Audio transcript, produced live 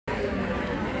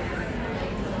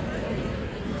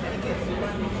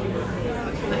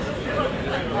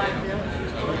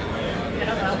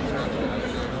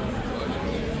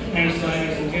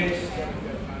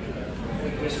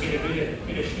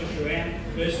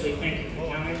firstly, thank you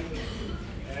for coming.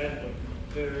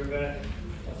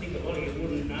 I think a lot of you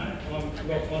wouldn't know, I'm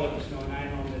Rob Pollock is my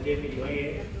name, I'm the Deputy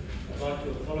Mayor. I'd like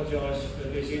to apologise for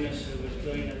Liz Innes, who was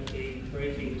doing at the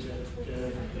briefings at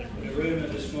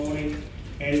Narooma this morning,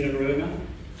 and Narooma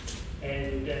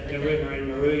and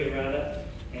Maruya rather,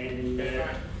 and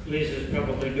Liz has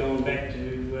probably gone back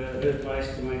to her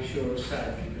place to make sure it's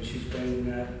safe, because she's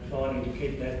been fighting to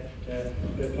keep that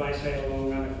her place out along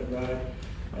Runnerford Road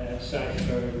safe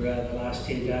for the last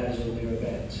 10 days or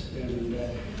thereabouts, and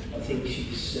I think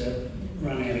she's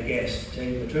run out of gas, to tell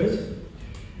you the truth.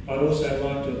 I'd also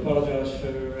like to apologise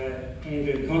for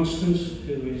Andrew Constance,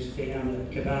 who is down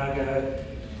at Cabargo,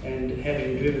 and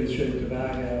having driven through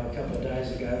Cabargo a couple of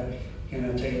days ago, can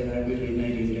I tell you they really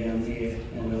need him down there,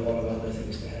 and a lot of other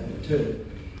things to happen too.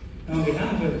 On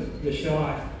behalf of the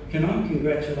Shire, can I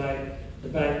congratulate the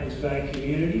Batemans Bay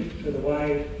community for the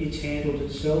way it's handled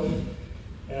itself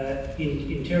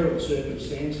in terrible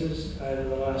circumstances over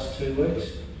the last 2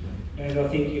 weeks, and I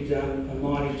think you've done a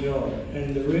mighty job.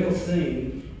 And the real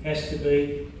thing has to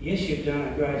be, yes, you've done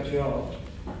a great job.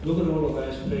 Look at all of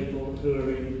those people who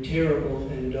are in terrible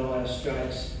and dire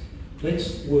straits.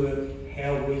 Let's work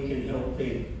how we can help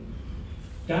them.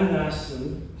 Don't ask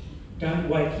them, don't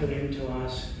wait for them to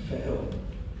ask for help.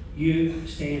 You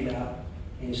stand up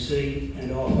and see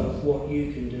and offer what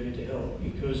you can do to help,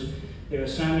 because there are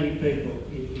so many people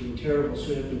in terrible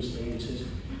circumstances,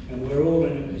 and we're all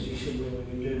in a position where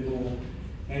we can do more.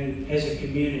 And as a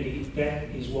community, that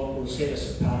is what will set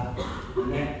us apart,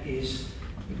 and that is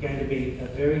going to be a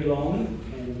very long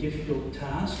and difficult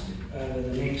task over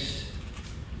the next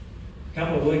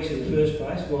couple of weeks in the first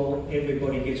place, while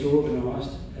everybody gets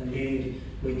organised, and then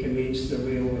we commence the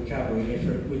real recovery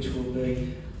effort, which will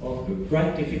be of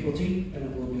great difficulty, and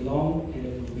it will be long, and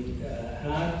it will be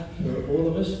hard for all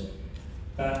of us,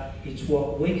 but it's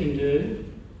what we can do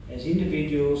as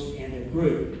individuals and a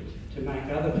group to make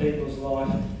other people's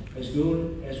life as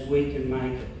good as we can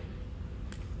make it.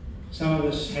 Some of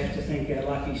us have to thank our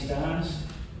lucky stars,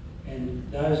 and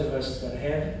those of us that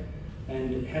have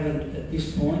and haven't at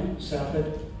this point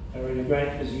suffered are in a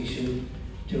great position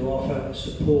to offer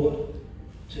support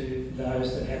to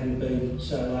those that haven't been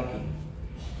so lucky.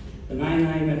 The main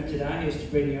aim of today is to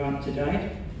bring you up to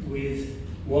date with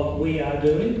what we are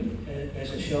doing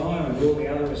as a Shire, and all the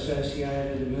other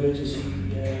associated emergency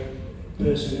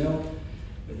personnel,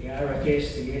 with the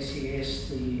RFS, the SES,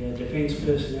 the defence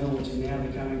personnel, which are now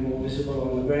becoming more visible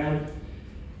on the ground.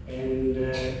 And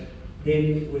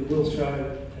then we will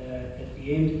throw at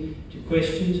the end to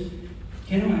questions.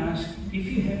 Can I ask, if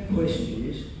you have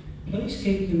questions, please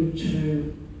keep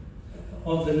them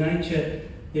of the nature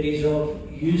that is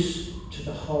of use to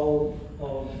the whole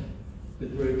of the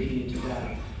group here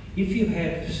today. If you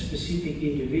have specific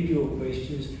individual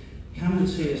questions, come and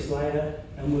see us later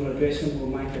and we'll address them, we'll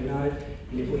make a note,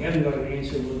 and if we haven't got an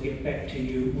answer, we'll get back to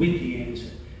you with the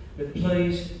answer. But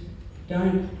please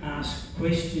don't ask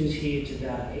questions here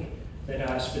today that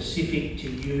are specific to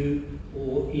you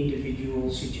or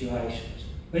individual situations.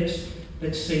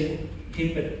 Let's see,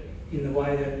 keep it in the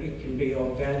way that it can be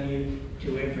of value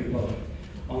to everybody.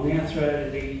 I'll now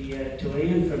throw to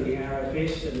Ian from the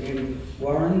RFS, and then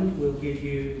Warren will give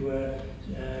you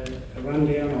a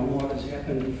rundown on what has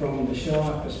happened from the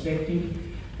Shire perspective,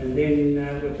 and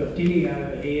then we've got Dinny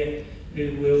over here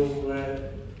who will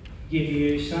give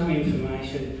you some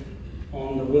information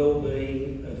on the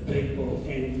well-being of people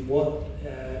and what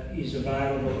is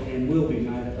available and will be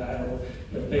made available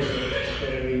for people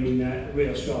that are in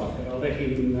real strife. But I'll let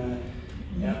him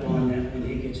outline that when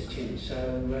he gets a chance. So,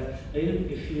 Ian,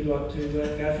 if you'd like to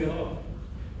go for your log.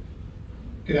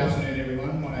 Good afternoon,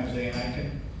 everyone. My name's Ian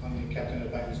Aiken. I'm the captain of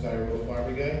Batemans Bay Royal Fire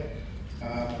Brigade.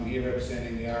 I'm here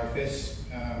representing the RFS.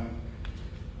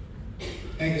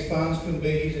 Angus Barnes couldn't be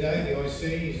here today, the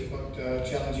IC. He's got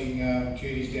challenging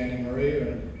duties down in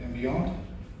Maria and beyond.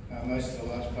 Most of the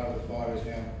large part of the fire is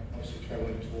now obviously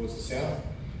travelling towards the south.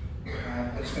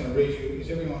 I'm just going to read you, has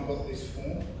everyone got this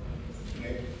form?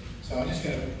 Yeah. So I'm just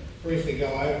going to briefly go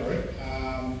over it.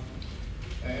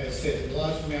 As I said,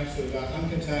 large amounts of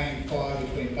uncontained fire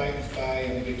between Batemans Bay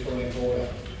and the Victorian border,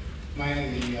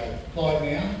 mainly the Clyde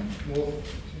now,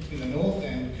 in the north,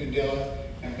 and Kundella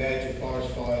and Badger forest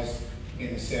fires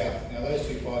in the south. Now those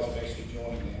two fires have actually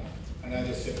joined now. I know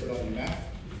they're separate on your map,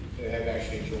 but they have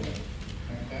actually joined.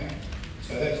 Okay,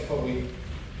 so that's probably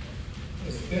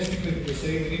as best we could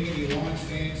receive. We didn't give you line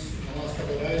stands in the last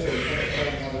couple of days, or we've got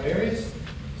in other areas.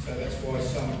 So that's why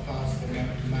some parts of the map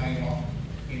may not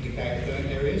indicate burnt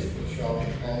areas, which I'll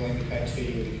indicate to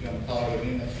you. If you want to colour it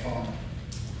in, that's fine.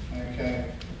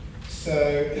 Okay, so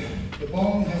the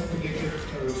bomb has predicted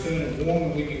a return of warm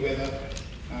and windy weather,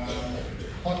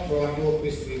 hot, dry,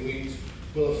 northwesterly winds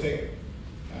will affect,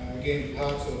 again,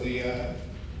 parts of the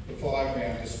fire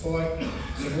ground. Despite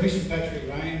some recent patchy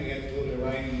rain, we had a little bit of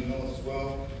rain in the north as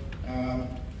well.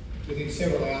 Within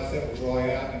several hours that will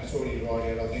dry out, and it's already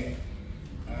dried out, I think.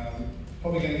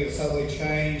 Probably going to get a southerly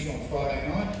change on Friday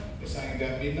night. They're saying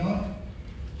about midnight.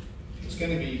 It's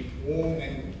going to be warm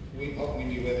and hot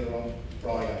windy weather on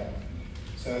Friday.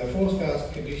 So the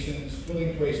forecast conditions will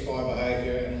increase fire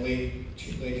behaviour and lead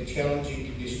to challenging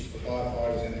conditions for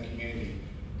firefighters and the community.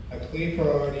 A clear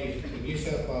priority for the New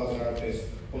South Wales RFS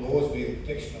will always be the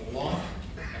protection of life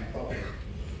and property.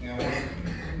 Now,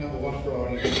 number one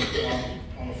priority is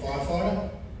I'm a firefighter,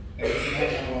 and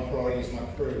number one priority is my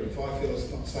crew. If I feel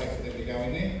it's not safe for them to go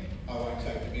in there, I won't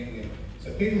take them in there.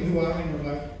 So people who are in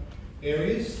remote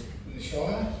areas in the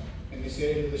Shire, in this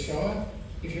area of the Shire,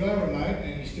 if you are remote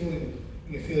and you're still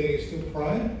you feel you're still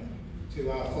prone to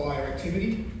fire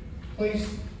activity,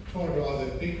 please try to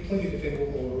either be completely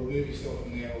defendable or remove yourself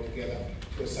from there altogether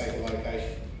to a safer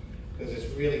location, because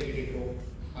it's really difficult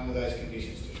under those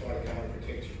conditions to try to come and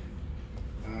protect you.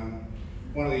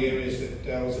 One of the areas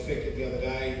that was affected the other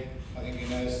day, I think you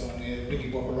noticed on there,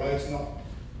 Ricky Whopper Road's not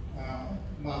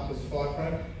marked as fire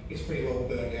prone. It's pretty well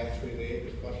burned out through there.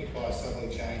 It got hit by a southerly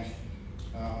change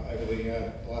over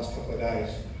the last couple of days.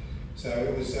 So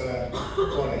it was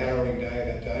quite a harrowing day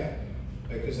that day,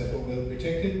 because they thought we were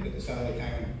protected, but the southerly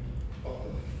came and popped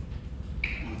them.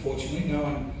 Unfortunately,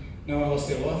 no one lost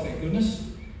their life, thank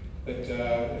goodness, but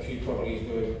a few properties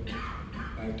were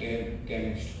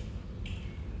damaged.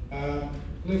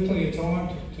 Leave plenty of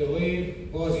time to leave.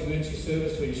 Advise the emergency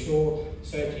service to ensure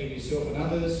safety of yourself and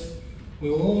others. We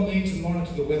will all need to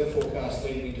monitor the weather forecast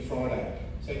leading into Friday.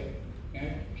 So,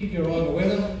 keep your eye on the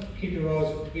weather, keep your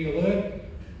eyes, be alert.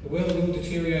 The weather will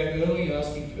deteriorate early,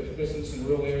 asking for residents in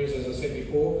rural areas, as I said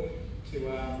before, to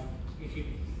if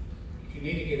you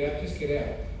need to get out, just get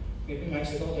out. It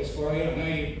makes it a lot less worry. I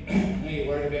know you're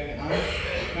worried about your home.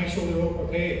 Make sure they're all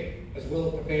prepared, as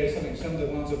well prepared as something. Some of the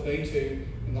ones I've been to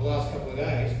in the last couple of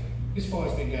days, this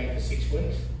fire's been going for 6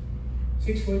 weeks.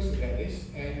 6 weeks we've had this,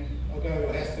 and I'll go to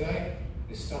a house today,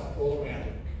 there's stuff all around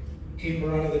it.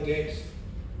 Timber under the decks.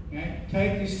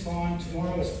 Take this time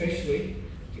tomorrow especially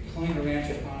to clean around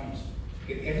your homes.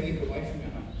 Get everything away from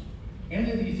your homes.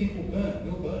 Anything that you think will burn,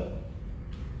 will burn.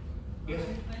 Yes?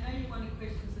 I know you wanted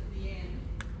questions at the end,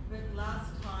 but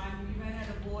last time you ran out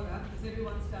of water because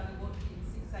everyone started watching at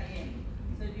 6 a.m.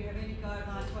 So do you have any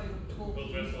guidelines while you're talking? We'll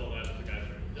address all that as we go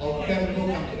through. We'll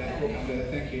come to that. We'll come to that.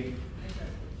 Thank you.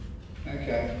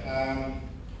 Okay.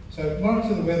 So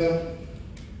monitor the weather.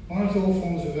 Monitor all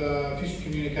forms of official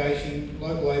communication.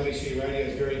 Local ABC radio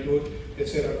is very good.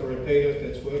 Let's set up a repeater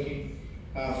that's working.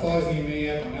 Fires near me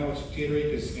app. I know it's jittery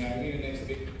because the internet's a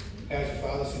bit how's your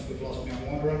father since we've lost Mount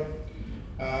Wanderer.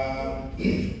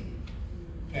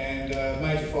 And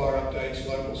major fire updates,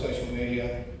 local social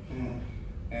media,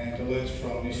 and alerts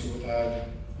from New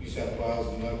South Wales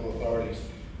and local authorities.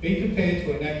 Be prepared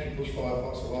to enact a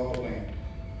bushfire survival plan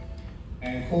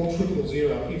and call 000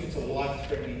 if it's a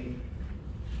life-threatening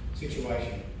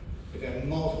situation. We've had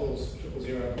multiple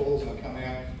 000 calls and I come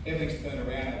out, everything's turned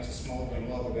around and it's a smouldering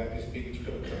log about this big, you've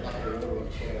got to put a bucket of water on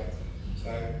the fire.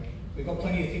 So we've got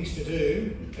plenty of things to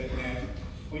do, but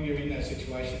when you're in those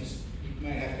situations, you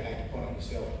may have to act upon it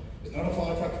yourself. There's not a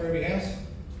fire truck for every house,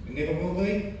 there never will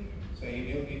be, so you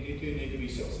do need to be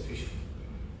self-sufficient.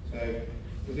 So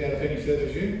without any further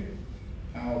ado,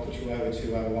 I'll put you over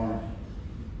to Warren.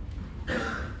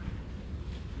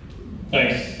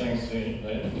 Thanks, Ian.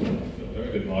 Got a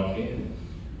very good mic here.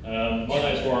 My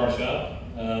name is Warren Sharp.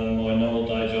 My normal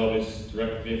day job is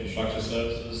Director of Infrastructure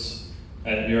Services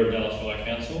at Eurobodalla Shire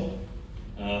Council.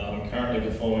 I'm currently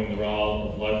performing the role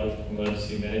of Local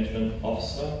Emergency Management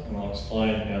Officer, and I'll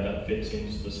explain how that fits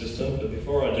into the system. But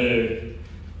before I do,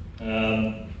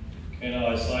 can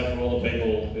I say for all the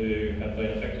people who have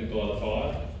been affected by the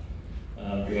fire,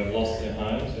 who have lost their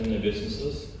homes and their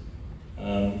businesses,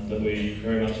 that we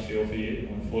very much feel for you.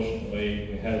 Unfortunately,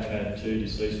 we have had 2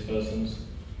 deceased persons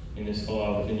in this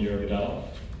fire within Eurobodalla,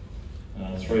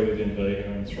 3 within Bega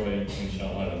and 3 in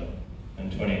Charlotte,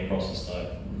 and 20 across the state.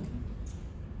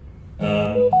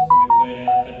 We've been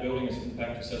out at building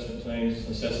impact assessment teams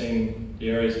assessing the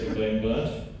areas that have been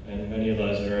burnt, and many of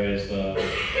those areas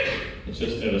it's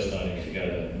just devastating to go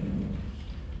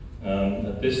there.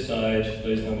 At this stage,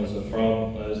 these numbers are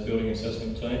from those building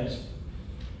assessment teams.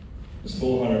 There's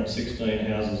 416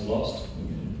 houses lost.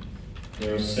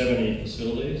 There are 70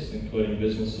 facilities, including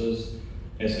businesses,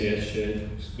 SES shed,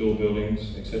 school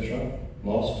buildings, etc.,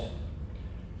 lost.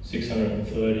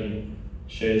 630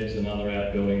 sheds and other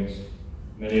outbuildings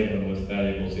many of them with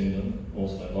valuables in them,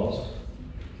 also lost.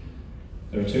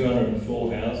 There are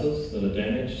 204 houses that are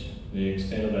damaged. The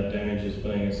extent of that damage is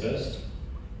being assessed.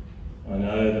 I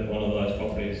know that one of those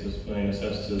properties that's being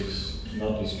assessed as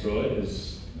not destroyed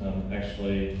is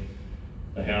actually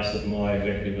the house of my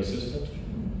executive assistant,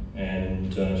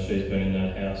 and she's been in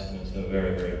that house and it's a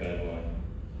very, very bad way.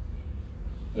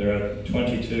 There are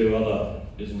 22 other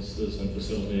businesses and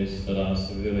facilities that are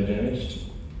severely damaged,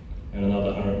 and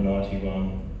another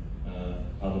 191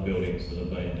 other buildings that have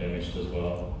been damaged as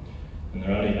well. And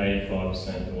they're only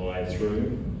 85% of the way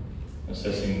through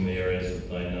assessing the areas that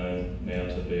they know now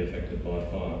to be affected by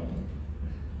fire.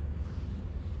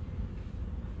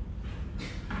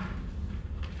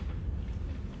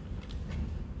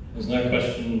 There's no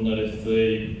question that if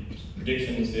the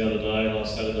predictions the other day,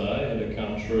 last Saturday, had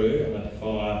come true and that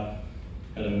fire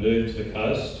had moved to the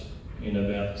coast in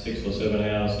about 6 or 7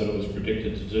 hours that it was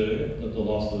predicted to do, that the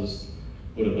losses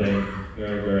would have been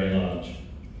very, very large.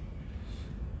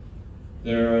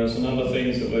 There is a number of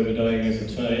things that we've been doing as a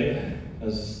team,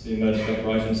 as the Emergency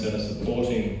Operations Centre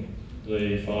supporting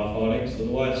the firefighting. So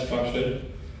the way it's structured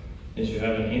is you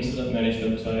have an incident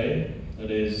management team that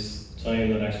is the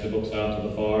team that actually looks after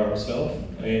the fire itself.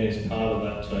 Ian is part of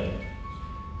that team.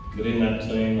 Within that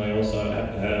team they also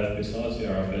have to have, besides the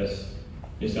RFS,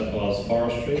 New South Wales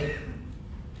Forestry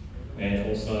and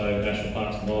also National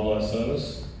Parks and Wildlife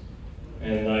Service,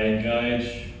 and they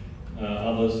engage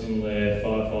others in their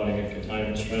firefighting and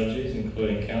containment strategies,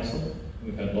 including council.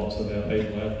 We've had lots of our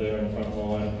people out there in the front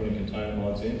line putting containment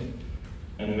lines in,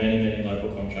 and many, many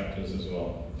local contractors as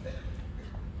well.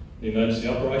 The Emergency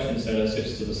Operations Centre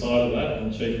sits to the side of that,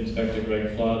 and Chief Inspector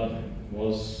Greg Flood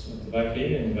was at the back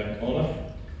here, in the back corner.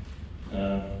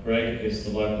 Greg is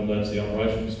the local emergency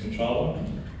operations controller,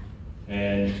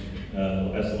 and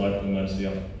as the local emergency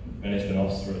management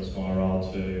officer, it's my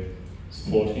role to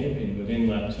support him. And within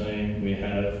that team, we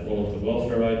have all of the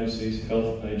welfare agencies,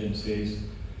 health agencies,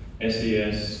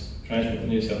 SES, Transport for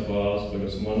New South Wales. We've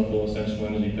got some wonderful essential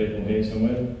energy people here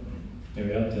somewhere. Here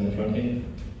we are, in the front here.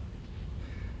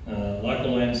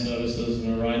 Local land services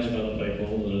and a range of other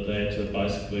people that are there to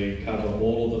basically cover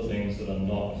all of the things that are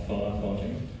not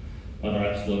firefighting, but are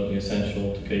absolutely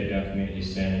essential to keep our community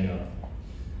standing up.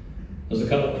 There's a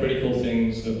couple of critical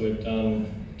things that we've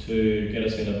done to get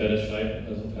us in a better shape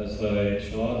as a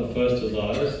shire. The first of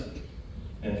those,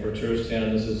 and for a tourist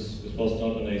town this was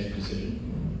not an easy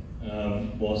decision,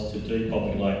 was to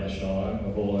depopulate the shire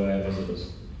of all of our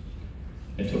visitors.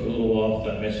 It took a little while for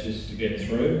that message to get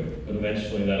through, but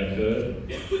eventually that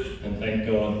occurred, and thank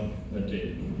God it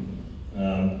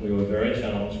did. We were very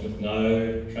challenged with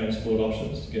no transport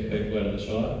options to get people out of the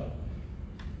shire,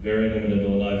 very limited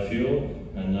or no fuel,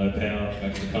 and no power to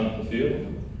actually pump the fuel,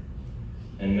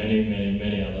 and many, many,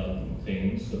 many other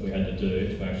things that we had to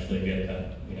do to actually get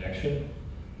that in action.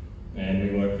 And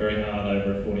we worked very hard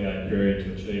over a 48 period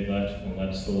to achieve that, and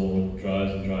that saw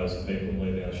droves and droves of people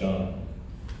leave our shire.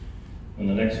 When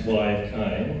the next wave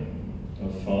came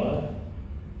of fire,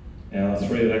 our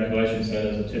 3 evacuation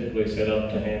centres are typically set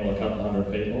up to handle a couple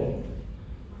hundred people,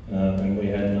 and we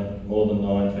had more than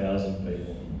 9,000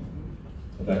 people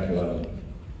evacuated.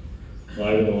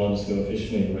 They were the ones who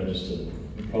officially registered.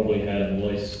 We probably had at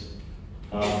least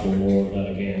half or more of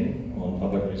that again on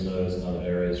public reserves and other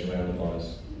areas around the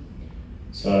place.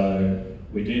 So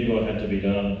we did what had to be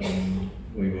done, and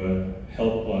we were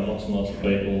helped by lots and lots of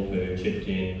people who chipped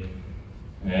in.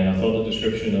 And I thought the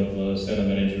description of the centre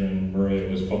manager in Marie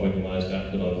was probably the most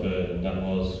apt that I've heard, and that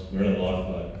was, we're in a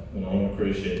lifeboat, we're not on a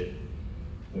cruise ship,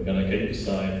 we're going to keep you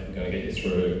safe, we're going to get you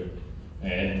through,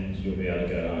 and you'll be able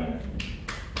to go home.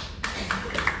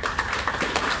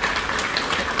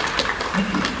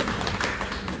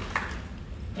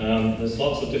 There's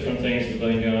lots of different things that have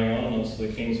been going on.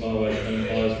 Obviously, Kings Highway has been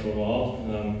closed for a while.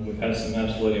 We've had some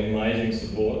absolutely amazing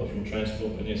support from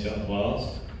Transport for New South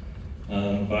Wales,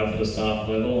 both at the staff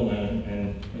level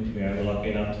and we're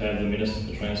lucky enough to have the Minister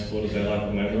for Transport as our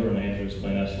local member, and Andrew's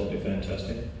been absolutely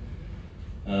fantastic.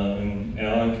 And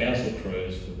our own council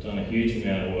crews have done a huge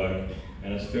amount of work,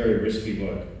 and it's very risky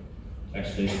work to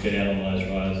actually get out on those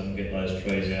roads and get those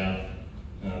trees out.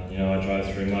 You know, I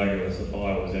drove through Moga as the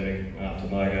fire was heading after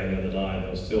Moga the other day, and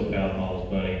there was still power poles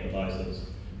burning at the bases,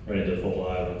 ready to fall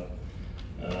over.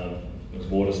 There was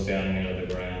water spouting out of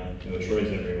the ground, there were trees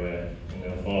everywhere, and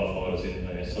there were firefighters in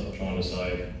there trying to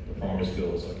save the primary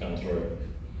schools that come through.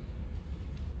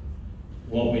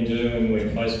 What we do when we're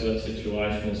faced with that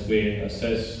situation is we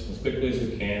assess as quickly as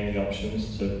we can the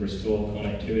options to restore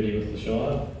connectivity with the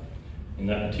Shire. In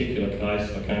that particular case,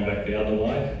 I came back the other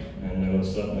way, and there were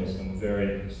certainly some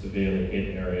very severely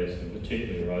hit areas, and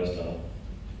particularly Rosedale.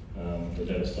 The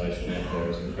devastation out there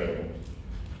is incredible.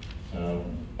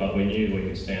 But we knew we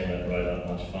could stand that rate up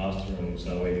much faster, and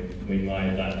so we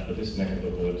made that for this neck of the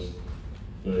woods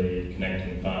the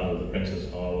connecting part of the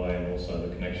Princess Highway and also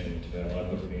the connection to our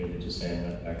local community to stand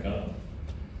that back up.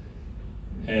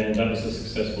 And that was a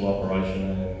successful operation,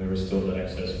 and we restored that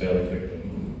access fairly quickly.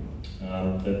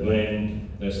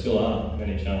 There still are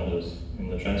many challenges in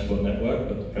the transport network,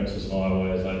 but the Princess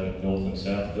Highway is open north and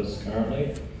south of us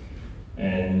currently,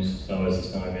 and so is the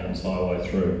Snowy Mountains Highway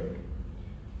through.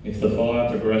 If the fire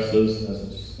progresses,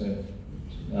 as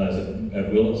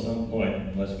it will at some point,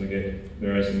 unless we get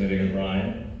very significant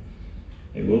rain,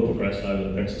 it will progress over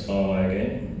the Princess Highway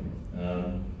again,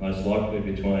 most likely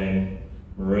between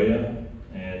Maria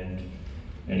and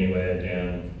anywhere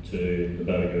down to the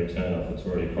Bermagui turnoff. It's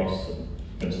already crossed the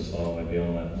Princess Highway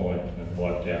beyond that point and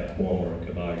wiped out Cormer and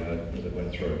Cabago as it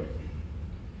went through.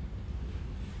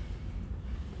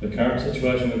 The current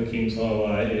situation with the Kings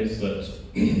Highway is that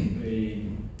we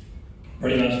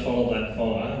pretty much followed that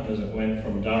fire as it went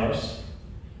from Durras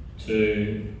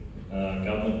to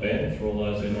Government Bend, for all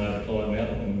those who know the Clyde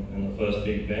Mountain and the first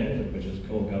big bend, which is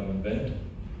called Government Bend.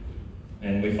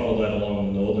 And we followed that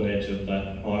along the northern edge of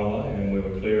that highway, and we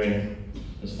were clearing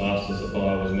as fast as the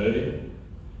fire was moving.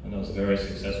 And it was a very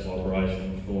successful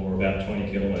operation for about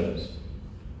 20 kilometres.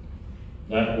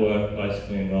 That work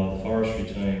basically involved the forestry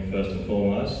team first and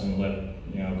foremost, and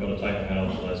I've got to take my hat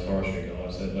off to those forestry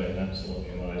guys. They've been absolutely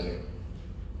amazing.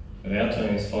 But our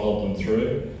teams followed them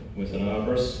through with an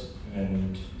arborist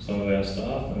and some of our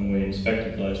staff, and we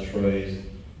inspected those trees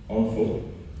on foot.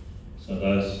 So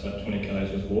that 20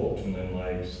 k's was walked, and then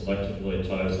they selectively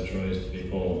chose the trees to be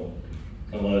fallen.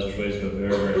 Some of those trees were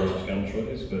very, very large gum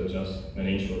trees with just an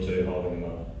inch or two holding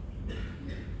them up.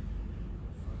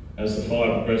 As the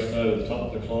fire progressed over the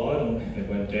top of the Clyde, it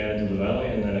went down into the valley,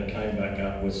 and then it came back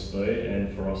up with speed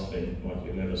and ferocity like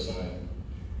you've never seen.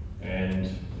 And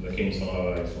the Kings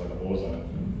Highway is like a war zone.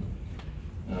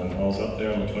 I was up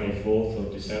there on the 24th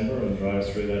of December and drove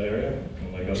through that area,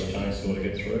 and they got the chainsaw to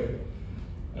get through.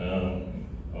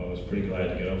 I was pretty glad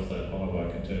to get off that highway,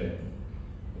 I can tell you.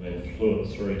 And then flew it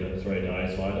 3 days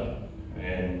later,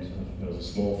 and there was a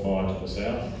small fire to the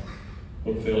south.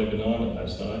 Looked fairly benign at that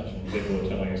stage, and people were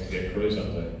telling us to get crews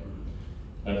up there.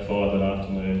 That fire that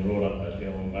afternoon brought up that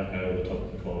hill and back over the top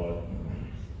of the Clyde.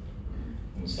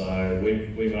 And so we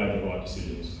made the right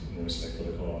decisions in respect to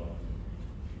the Clyde.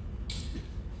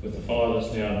 With the fire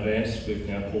that's now advanced, we've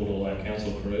now pulled all our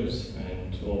council crews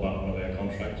and all but one of our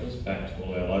contractors back to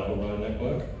all our local road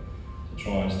network to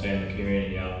try and stand the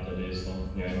community up that is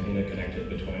interconnected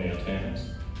between our towns.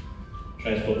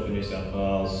 Transport for New South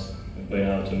Wales have been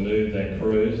able to move their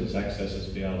crews as access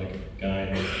to be able to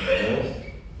gain from the north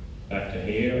back to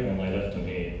here, and they left them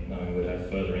here knowing we'd have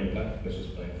further impact, which has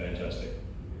been fantastic.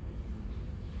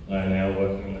 They are now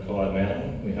working on the Clyde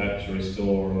Mountain. We hope to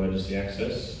restore emergency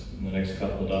access in the next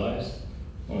couple of days.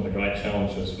 One of the great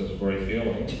challenges with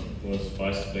refuelling was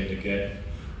basically to get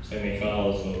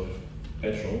semi-trailers of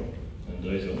petrol and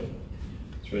diesel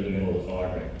through the middle of the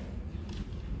fire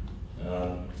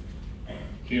ring.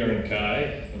 Kieran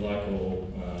Kay, the local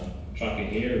trucker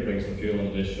here who brings the fuel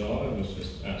into this shire, was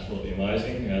just absolutely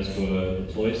amazing, as were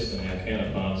the police and our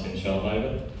counterparts in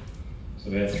Shellhaven. So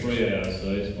we had 3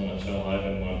 AOCs, one at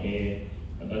Shellhaven, one here,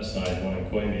 at that stage one in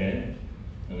Queanbeyan,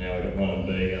 and now we've got one in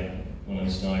Bega, one in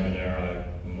Snowy Monaro,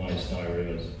 and one in Snowy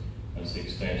Rivers. That's the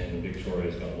extension that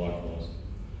Victoria's got likewise.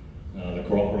 The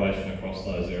cooperation across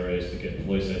those areas to get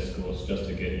police escorts just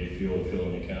to get your fuel to fill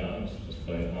in your car has just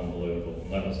been unbelievable.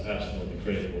 And that was absolutely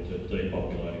critical to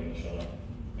depopulating the shire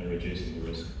and reducing the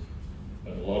risk.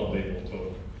 But a lot of people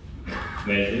took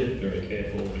measured, very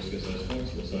careful risk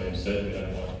assessments. As Ian said, we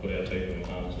don't like to put our people in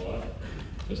harm's way,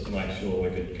 just to make sure we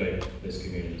could keep this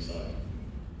community safe.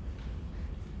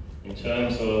 In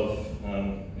terms of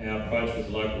our approach with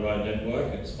the local road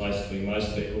network, it's basically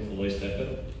most people for least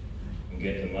effort and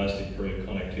get the most improved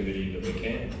connectivity that we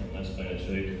can, and that's been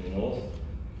achieved in the north.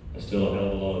 There's still a hell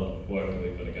of a lot of work that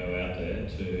we've got to go out there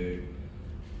to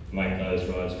make those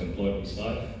roads completely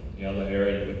safe. The other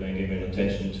area that we've been giving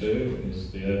attention to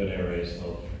is the urban areas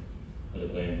that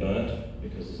have been burnt,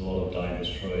 because there's a lot of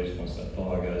dangerous trees once that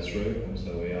fire goes through, and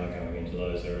so we are going into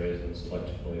those areas and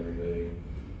selectively removing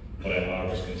what our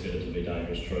arborists consider to be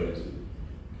dangerous trees.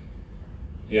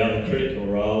 The other critical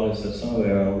role is that some of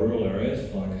our rural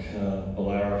areas, like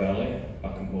Ballara Valley,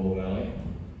 Buckenball Valley,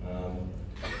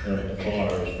 the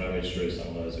fire has ravaged through some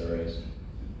of those areas.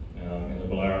 In the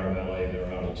Ballara Valley, there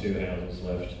are only 2 houses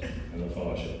left in the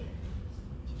fire shed.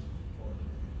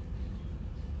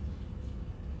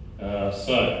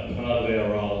 So part of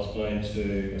our role has been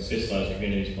to assist those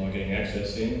communities by getting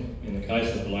access in. In the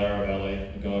case of the Lara Valley,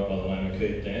 a guy by the name of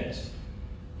Keith Dance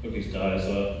took his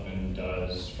dozer and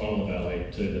dozed from the valley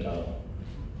to the Darling.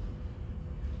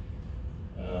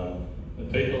 The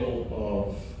people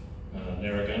of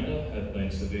Narragunda have been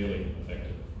severely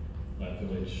affected. That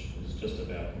village is just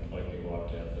about completely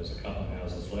wiped out. There's a couple of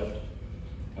houses left,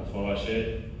 a fire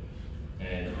shed,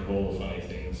 and of all the funny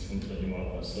things that you might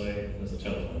want to see, there's a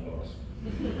telephone box.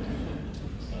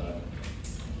 So,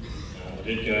 I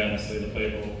did go out and see the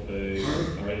people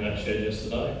who are in that shed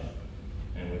yesterday,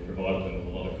 and we provided them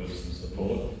with a lot of goods and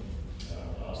support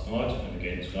last night and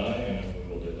again today, and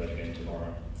we will do that again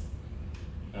tomorrow.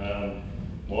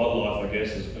 Wildlife, I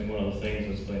guess, has been one of the things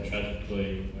that's been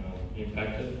tragically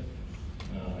impacted,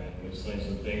 and we've seen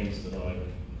some things that I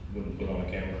wouldn't put on a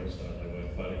camera so they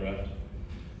weren't photographed.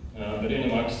 But in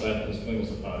amongst that, there's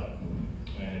glimmers of hope.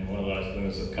 And one of those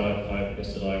glimmers of hope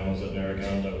yesterday was at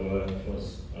Narragunda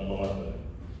was a live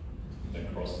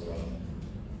that crossed the road.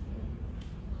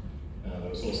 There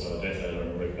was also a death adder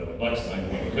and a red-bellied black snake,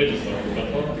 one of the bridges that we got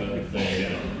on, but there you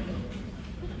go.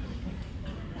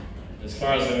 As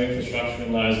far as our infrastructure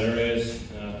in those areas,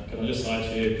 can I just say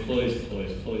to you, please,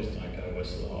 please, please don't go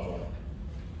west of the highway.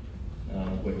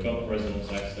 We've got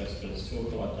residents access, but it's still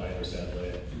quite dangerous out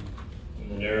there. In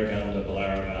the Narragunda,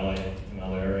 Balara Valley and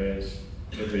other areas,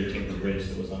 every timber bridge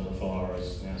that was under fire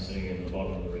is now sitting in the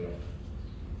bottom of the river.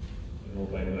 They've all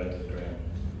been burnt to the ground.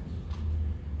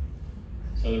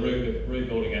 So the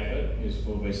rebuilding effort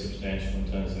will be substantial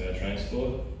in terms of our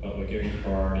transport, but we're giving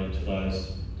priority to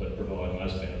those that provide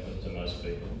most benefit to most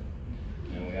people.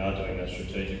 And we are doing that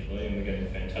strategically, and we're getting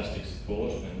fantastic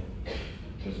support. And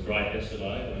it was great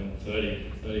yesterday when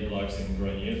 30 blokes in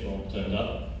green uniform turned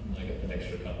up. They get an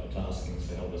extra couple of taskings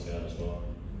to help us out as well.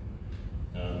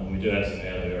 And we do have some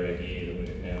out of area gear that we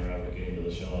now are able to get into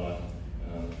the Shire,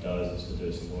 dozers to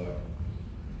do some work.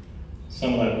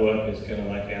 Some of that work is going to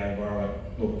make our environment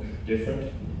look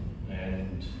different,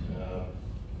 and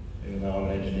even though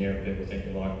I'm an engineer and people think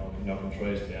we like knocking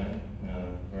trees down,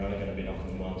 we're only going to be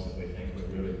knocking the ones that we think we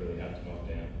really, really have to knock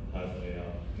down. Hopefully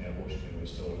our bush can be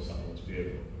restored to something that's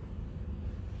beautiful.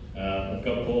 We've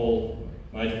got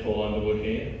Major Paul Underwood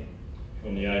here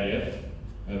from the ADF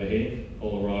over here.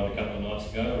 Paul arrived a couple of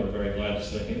nights ago. We're very glad to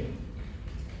see him.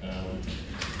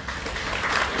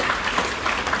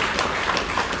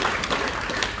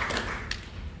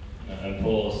 And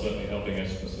Paul is certainly helping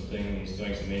us with some things. He's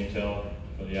doing some intel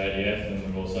for the ADF,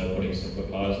 and we're also putting some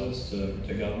proposals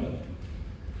to government.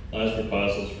 Those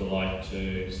proposals relate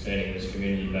to standing this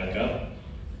community back up.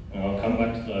 I'll come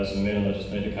back to those in a minute. I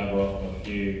just need to cover off a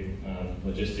few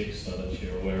logistics so that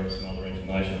you're aware of some other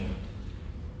information.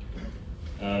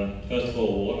 First of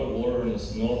all, water in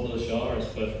the north of the Shire is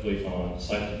perfectly fine,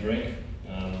 safe to drink.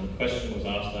 The question was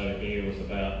asked over here was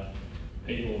about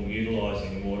people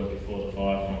utilising water before the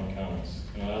fire front comes.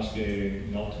 Can I ask you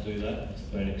not to do that? It's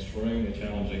been extremely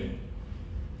challenging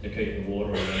to keep the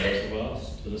water in the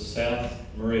reservoirs. To the south,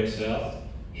 Maria South,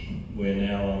 we're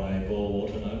now on a boil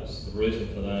water notice. The reason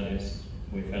for that is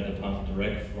we've had to pump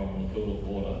direct from the pool of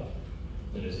water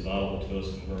that is available to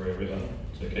us in the Maria River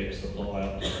to keep supply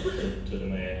up to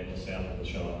demand in the south of the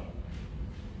Shire.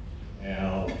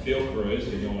 Our field crews,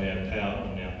 we normally have power,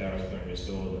 and now power has been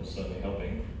restored, that's certainly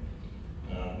helping.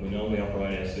 We normally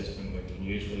operate our system, we can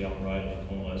usually operate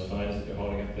like one of those phones that you're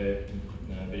holding up there,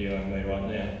 videoing me right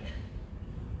now.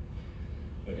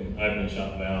 We can open and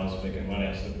shut valves, we can run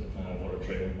our water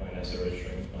treatment plant, our sewage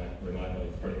treatment plant remotely,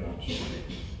 pretty much.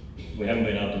 We haven't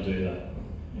been able to do that.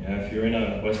 You know, if you're in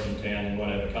a western town, you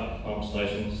might have a couple of pump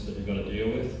stations that you've got to deal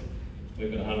with.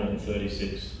 We've got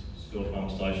 136 spill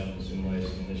pump stations in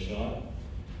this Shire,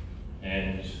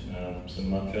 and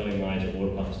some fairly major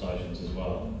water pump stations as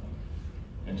well.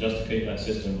 And just to keep that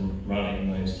system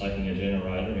running means taking a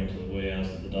generator into the wee hours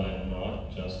of the day and the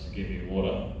night just to give you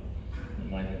water, and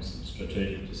making some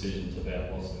strategic decisions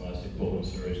about what's the most important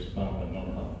sewage to pump and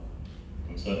not pump.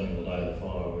 And certainly the day of the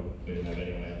fire, we didn't have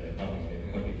anyone out there pumping it.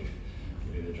 We could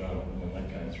give you the drum when that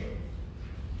came through.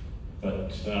 But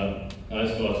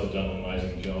those guys have done an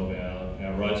amazing job.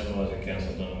 Our roads guys and council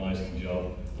have done an amazing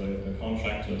job. The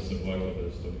contractors that work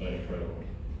with us have been incredible.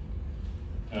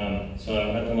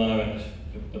 So at the moment,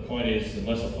 the point is,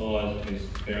 unless a fire is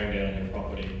bearing down on your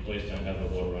property, please don't have the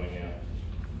water running out.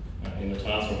 In the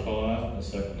Tarsal fire, the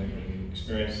second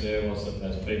experience there was that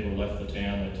as people left the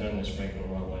town, they turned their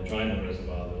sprinkler on, they drained the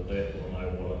reservoir, there was therefore no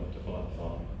water to fight the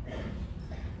fire.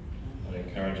 I'd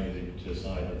encourage you to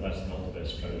say that that's not the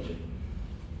best strategy.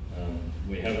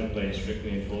 We haven't haven't been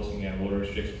strictly enforcing our water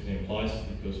restrictions in place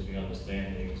because we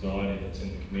understand the anxiety that's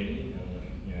in the community,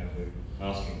 and we're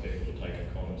asking people to take a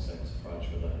common sense approach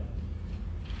with that.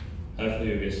 Hopefully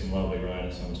you'll get some lovely rain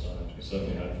at some stage. We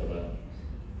certainly hope for that.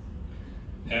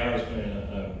 Power has been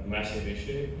a massive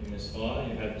issue in this fire.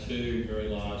 You have two very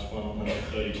large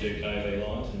 132 kV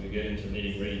lines, and if you get into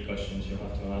nitty-gritty questions, you'll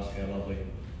have to ask our lovely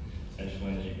Central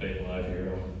Energy people over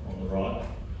here on the right.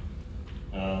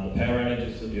 The power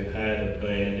outages that you've had have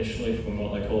been initially from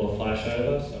what they call a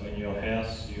flashover. So in your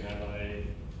house, you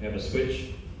have a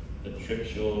switch that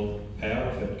trips your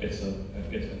power. If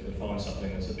it finds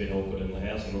something that's a bit awkward in the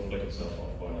house, it will flick itself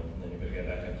off, won't it? And then you've got to go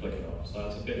back and flick it off. So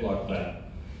it's a bit like that.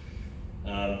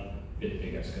 Bit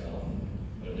bigger scale,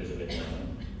 but it is a bit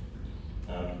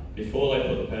more. Before they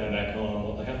put the power back on,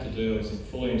 what they have to do is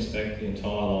fully inspect the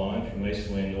entire line from east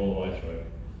to wind all the way through.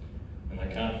 And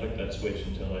they can't flick that switch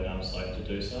until they're unsafe to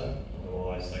do so,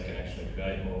 otherwise they can actually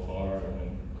create more fire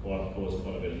and cause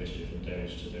quite a bit of mischief and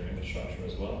damage to their infrastructure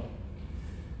as well.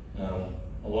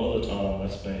 A lot of the time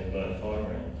that's been burnt fire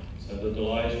ground. So the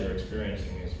delays you're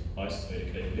experiencing is basically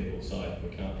to keep people safe.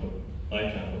 They can't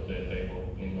put their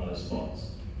people in those spots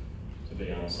to be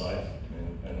unsafe,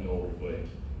 and nor would we.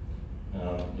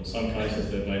 In some cases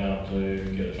they've been able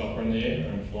to get a chopper in the air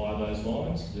and fly those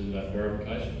lines to do that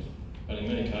verification, but in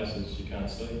many cases you can't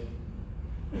see.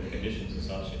 The conditions are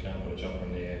such you can't put a chopper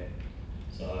in the air.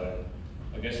 So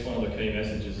I guess one of the key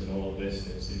messages in all of this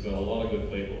is you've got a lot of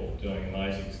good people doing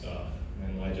amazing stuff,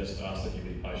 and they just ask that you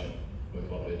be patient with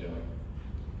what they're doing.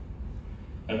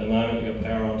 At the moment you've got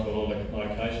power onto all the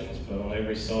locations, but on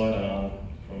every side arm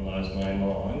from those main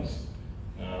lines,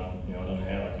 I don't know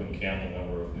how I couldn't count the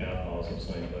number of power poles I've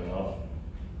seen burn off.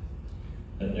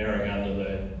 At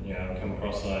Narragansett, I come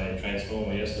across a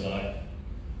transformer yesterday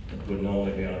that would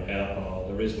normally be on a power pole.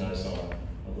 There is no sign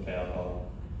of the power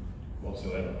pole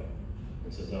whatsoever.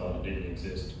 It's as though it didn't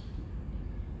exist.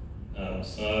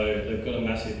 So they've got a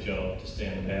massive job to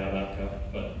stand the power back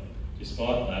up, but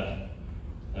despite that,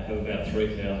 they have about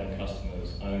 3,000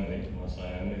 customers only. When I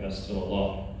say only, that's still a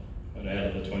lot. But out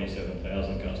of the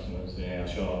 27,000 customers in our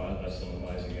shire, that's an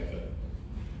amazing effort.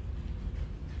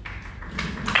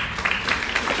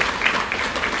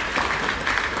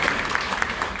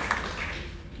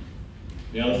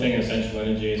 The other thing Essential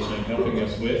Energy has been helping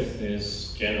us with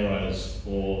is generators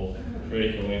for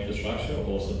critical infrastructure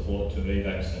or support to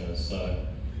evac centres. So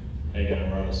how are you going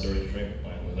to run a sewage treatment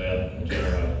plant without a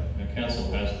generator? Our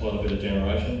council has quite a bit of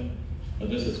generation, but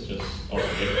this is just off the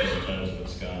hip in terms of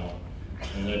its scale.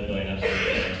 And they've been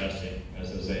absolutely fantastic, as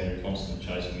is Andrew Constant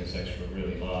chasing this extra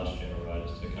really large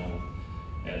generators to come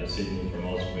out of Sydney from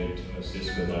Oswald to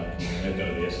assist with that. And they've got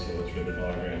to be escorted through the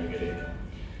fire ground to get in.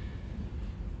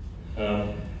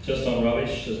 Just on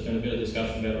rubbish, there's been a bit of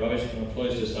discussion about rubbish. Can I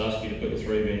please just ask you to put your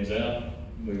 3 bins out?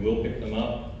 We will pick them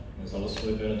up. There's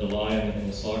obviously been a delay in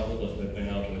the cycle that we've been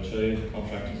able to achieve. The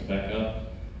contractors are back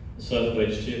up. The Surf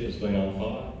Beach tip has been on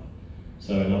fire,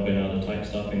 so we've not been able to take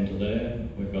stuff into there.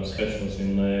 We've got specialists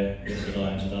in there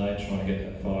yesterday and today trying to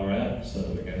get that fire out so that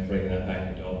we can bring that back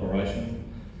into operation.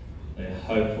 They're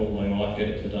hopeful they might get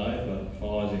it today, but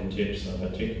fires in tips are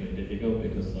particularly difficult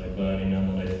because they burn in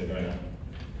underneath the ground.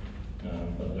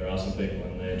 But there are some people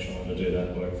in there trying to do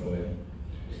that work for you.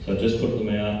 So just put them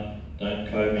out, don't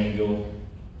co-mingle,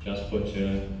 just put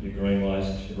your green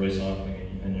waste, your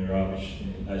recycling and your rubbish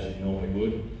as you normally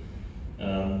would.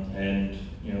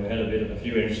 We had a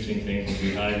few interesting things in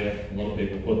behaviour. A lot of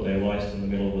people put their waste in the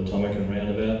middle of the Tomacan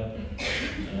roundabout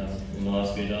in the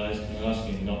last few days. I'm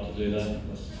asking you not to do that.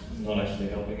 That's not actually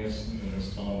helping us in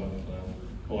this time of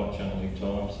quite challenging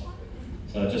times.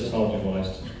 So just hold your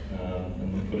waste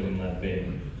and put it in that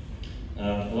bin.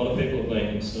 A lot of people have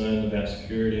been concerned about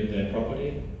security of their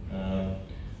property,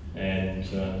 and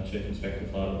Chief Inspector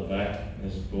Flood at the back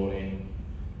has brought in,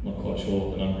 not quite sure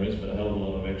what the number is, but a hell of a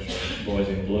lot of extra boys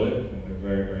in blue, and we're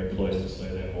very, very pleased to see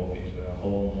them walk into our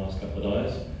hall in the last couple of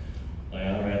days. They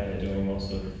are out there doing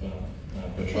lots of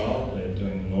patrol, they're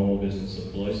doing the normal business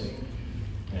of policing,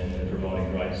 and they're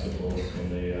providing great support in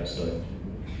the EOC.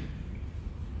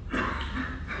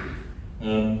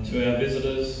 To our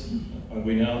visitors,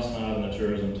 we know it's hard in a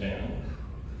tourism town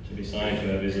to be saying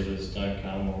to our visitors, don't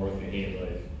come, or if you're here,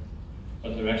 leave.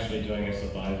 But they're actually doing us a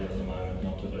favour at the moment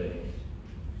not to be here.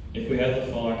 If we have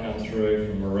the fire come through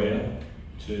from Maria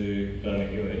to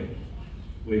Bermagui,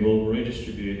 we will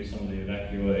redistribute some of the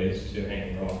evacuees to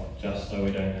Hanging Rock, just so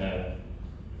we don't have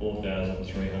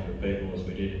 4,300 people as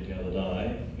we did the other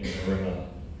day in the Rimmer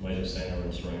Leisure Centre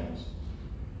and surrounds.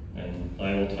 And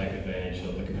they will take advantage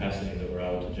of the capacity that we're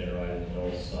able to generate in the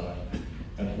north. So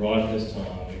right at this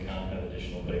time, we can't have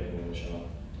additional people in the shop.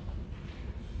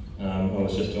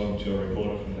 was just talking to a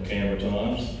reporter from the Canberra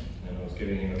Times, and I was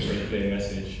giving him a pretty clear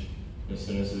message. As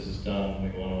soon as this is done, we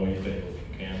want all you people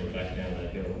from Canberra back down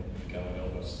that hill and go and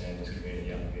help us stand this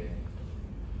community up again.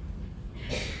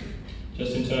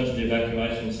 Just in terms of the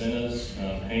evacuation centres,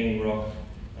 Hanging Rock,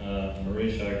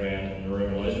 Marine Showground and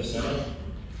Narooma Leisure Centre.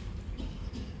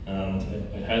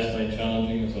 It has been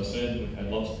challenging, as I said. We've had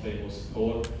lots of people's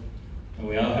support, and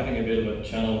we are having a bit of a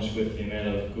challenge with the amount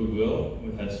of goodwill.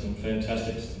 We've had some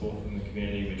fantastic support from the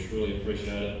community. We truly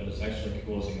appreciate it, but it's actually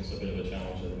causing us a bit of a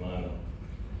challenge at the moment.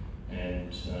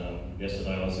 And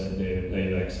yesterday I was at the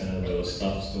evac centre. There was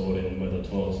stuff stored in where the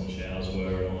toilets and showers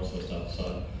were and all that sort of stuff.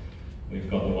 So we've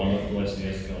got the wonderful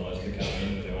SES guys to come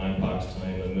in with their own parks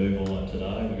team and move all that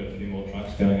today. We've got a few more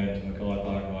trucks going out to Mackay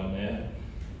Park right now.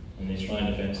 And the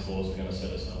Australian Defence Force are going to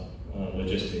set us up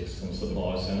logistics and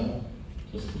supply centre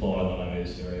to supply not only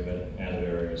this area but out of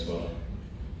area as well.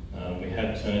 We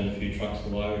have turned a few trucks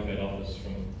away. We've had offers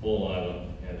from all over,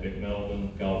 Vic,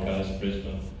 Melbourne, Gold Coast,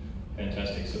 Brisbane.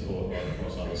 Fantastic support right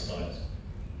across other states.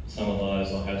 Some of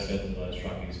those I have said to those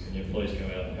truckies, can you please go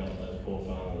out and help those poor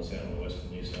farmers out in the western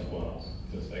New South Wales,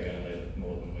 because they're going to need it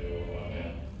more than we are right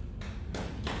now.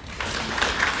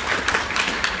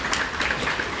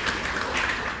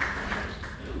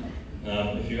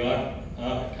 If you are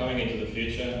coming into the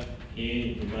future, here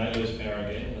you may lose power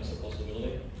again, that's a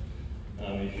possibility.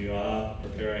 If you are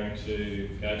preparing to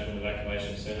go to an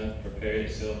evacuation centre, prepare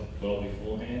yourself well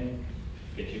beforehand.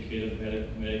 Get your kit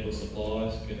of medical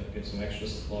supplies, get some extra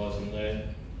supplies in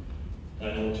there.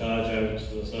 Don't all charge over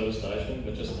to the service station,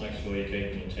 but just make sure you're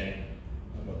keeping your tank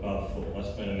above full. That's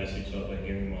been a message I've been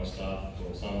giving my staff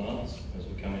for some months as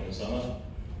we come into summer.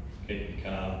 Keep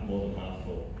your car more than half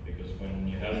full, because when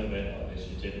you have an event like this,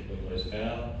 you typically lose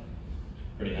power.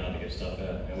 Pretty hard to get stuff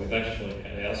out. And we've actually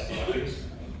had our sparkies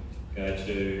go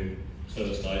to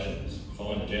service stations,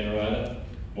 find a generator,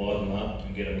 wire them up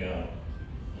and get them going.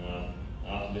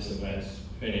 After this event's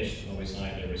finished, I'll be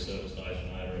saying to every service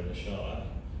station owner in the Shire,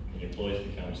 can you please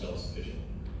become self-sufficient?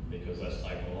 Because that's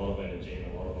taken a lot of energy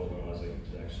and a lot of organising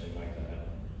to actually make that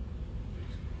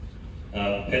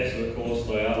happen. Pets, of course,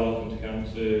 they are welcome to come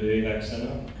to the evac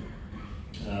centre,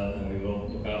 and we will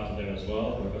look after them as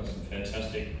well. We've got some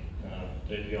fantastic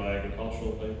DPI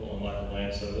agricultural people and local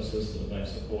land services that have been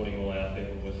supporting all our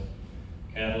people with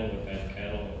cattle. We've had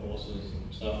cattle and horses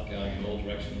and stuff going in all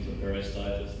directions at various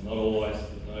stages. Not always,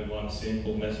 there's no one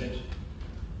simple message.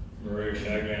 Marine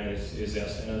Showground is our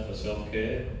centre for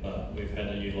self-care, but we've had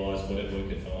to utilise whatever we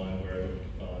could find, wherever we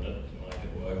could find it, to make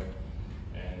it work.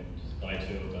 And they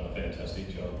too have done a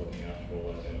fantastic job looking after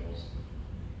all those animals.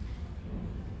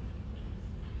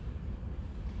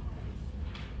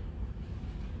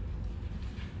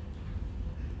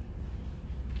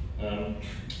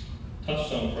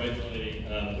 Touched on briefly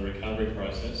the recovery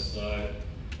process. So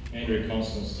Andrew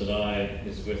Constance today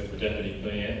is with the Deputy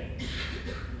PM,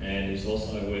 and he's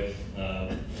also with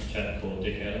a chap called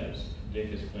Dick Adams. Dick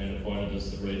has been appointed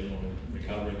as the Regional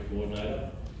Recovery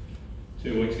Coordinator.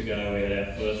 2 weeks ago we had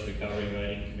our first recovery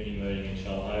meeting, committee meeting in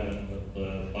Shoalhaven, but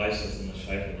the basis and the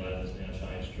shape of that has now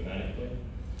changed dramatically.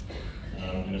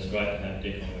 And it's great to have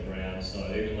Dick on the ground. So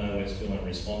even though we're still in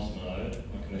response mode,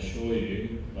 I can assure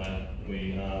you that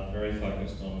we are very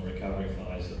focused on the recovery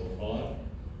phase that will follow.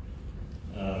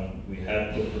 We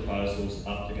have put proposals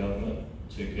up to government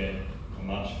to get a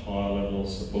much higher level of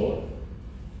support.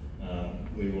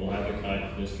 We will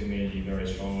advocate for this community very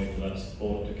strongly for that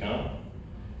support to come.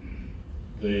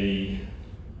 The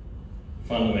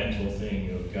fundamental thing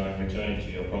of returning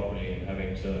to your property and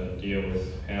having to deal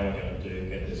with how we're going to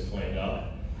get this cleaned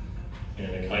up. And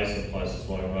in the case of places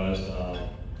like Rosedale,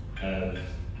 have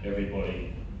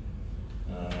everybody,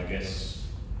 I guess,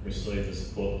 receive the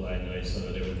support that they need so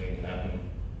that everything can happen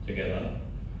together.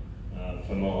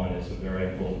 For mine, it's a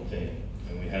very important thing,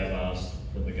 and we have asked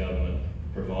that the government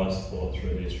provide support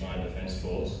through the Australian Defence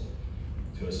Force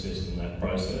to assist in that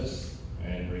process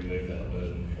and remove that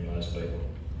burden from those people.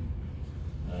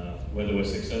 Whether we're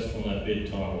successful in that bid,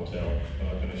 time will tell,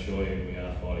 but I can assure you we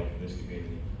are fighting for this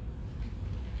community.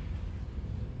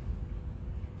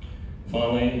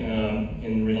 Finally,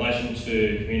 in relation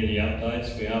to community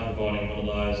updates, we are providing one of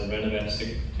those around about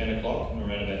 10 o'clock and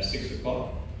around about 6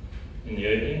 o'clock in the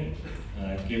evening,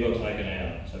 give or take an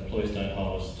hour, so please don't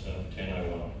hold us to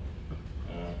 10:01.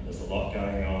 There's a lot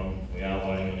going on. We are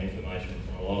waiting on information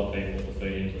from a lot of people to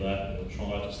feed into that, and we'll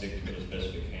try to stick to it as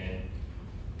best we can.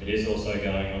 It is also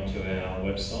going onto our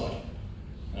website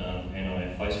and on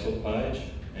our Facebook page,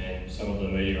 and some of the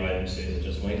media agencies are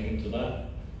just linking to that.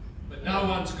 But no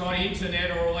one's got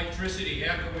internet or electricity.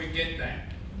 How can we get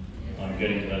that? I'm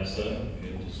getting to that, sir.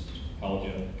 You just hold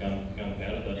your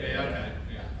gunpowder. Yeah, okay.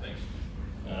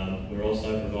 We're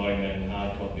also providing that in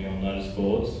hard copy on notice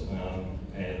boards,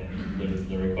 and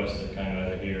the request that came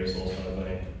over here is also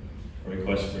a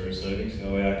request we're receiving,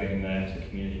 so we are getting that to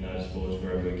community notice boards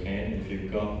wherever we can. If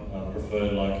you've got a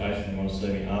preferred location you want to see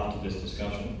me after this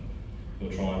discussion,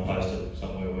 we'll try and post it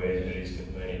somewhere where it is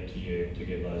convenient to you to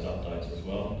get those updates as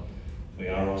well. We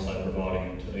are also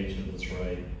providing them to each of the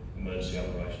 3 emergency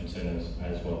operations centres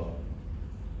as well.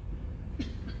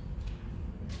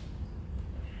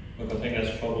 Look, I think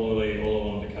that's probably all I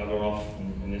wanted to cover off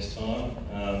in this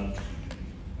time.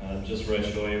 Just to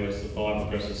reassure you, as the fire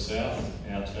progresses south,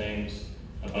 our teams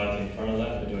are both in front of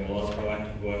that. We're doing a lot of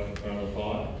proactive work in front of the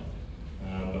fire,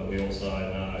 but we also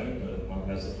know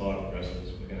that as the fire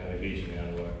progresses, we're going to have a huge amount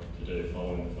of work to do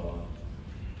following the fire.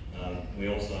 We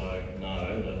also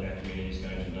know that our community is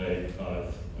going to need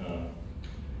both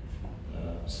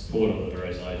support of the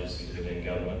various agencies within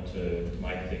government to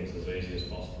make things as easy as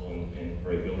possible in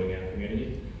rebuilding our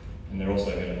community, and they're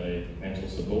also going to need mental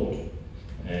support.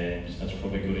 And that's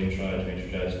probably a good intro to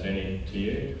introduce Denny to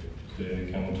you to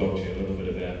come and talk to you a little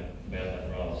bit about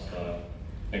that role. So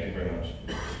thank you very much.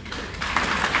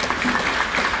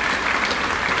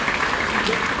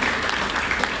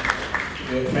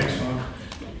 Yeah, thanks,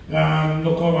 Mark.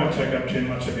 Look, I won't take up too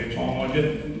much of your time.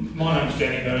 My name's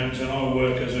Danny Burns and I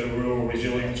work as a Rural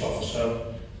Resilience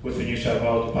Officer with the New South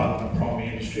Wales Department of Primary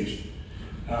Industries.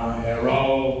 Our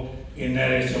role in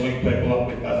that is to link people up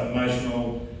with both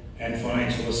emotional and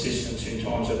financial assistance in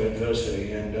times of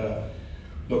adversity. And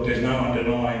look, there's no one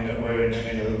denying that we're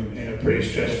in a pretty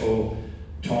stressful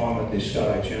time at this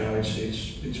stage. You know,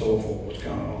 it's awful what's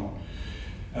going on.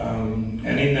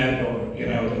 And in that, you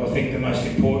know, I think the most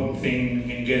important thing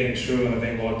in getting through an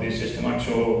event like this is to make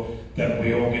sure that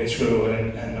we all get through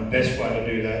it, and the best way to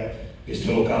do that is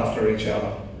to look after each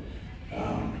other.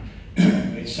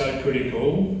 It's so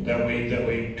critical that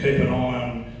we keep an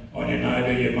eye on your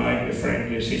neighbour, your mate, your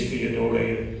friend, your sister, your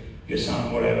daughter, your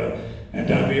son, whatever, and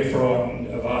don't be frightened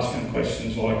of asking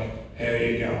questions like, how are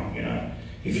you going? You know,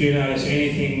 if you notice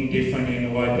anything different in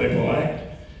the way people act,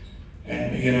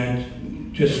 and you know,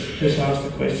 just ask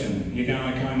the question. You're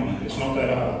going okay, mate? It's not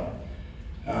that hard.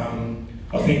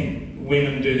 I think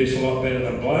women do this a lot better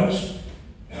than blokes,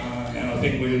 and I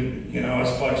think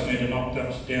us blokes need to knock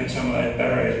down some of those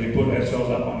barriers. We put ourselves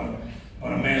up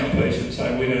on a mantelpiece and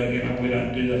say we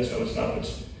don't do that sort of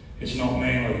stuff. It's not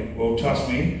manly. Well, trust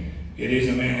me, it is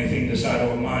a manly thing to say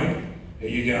to a mate, are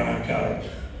you going okay?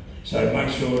 So make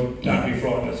sure, don't be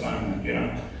frightened of saying that, you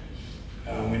know.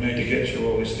 We need to get through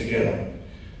all this together.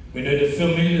 We need to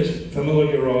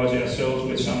familiarise ourselves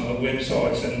with some of the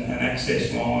websites and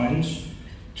access lines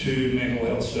to mental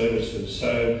health services.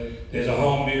 So there's a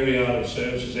whole myriad of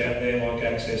services out there like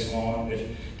Access Line.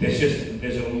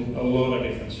 There's a lot of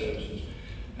different services.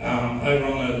 Over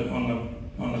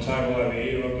on the table over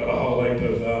here, I've got a whole heap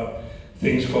of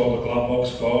things called the Glove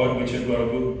Box Guide, which have got a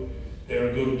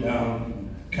good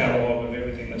catalogue of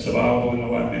everything that's available in the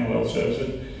way of mental health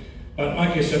services. But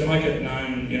make it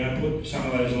known, you know, put some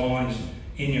of those lines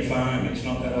in your phone. It's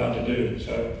not that hard to do.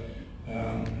 So,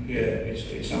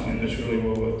 it's something that's really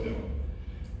well worth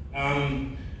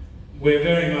doing. We're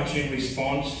very much in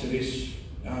response to this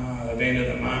event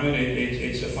at the moment.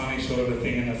 It's a funny sort of a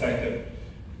thing in the fact that,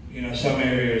 you know, some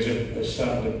areas are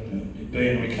starting to be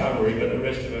in recovery, but the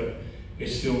rest of it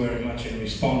is still very much in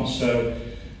response. So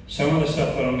some of the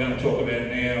stuff that I'm going to talk about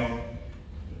now,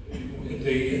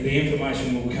 the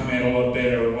information will come out a lot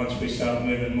better once we start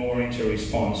moving more into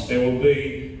response. There will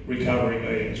be recovery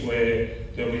meetings where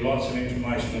there'll be lots of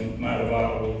information made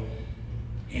available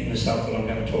in the stuff that I'm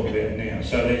going to talk about now.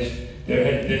 So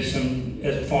there's some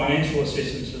financial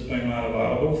assistance that's been made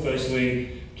available.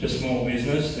 Firstly, to small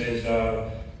business,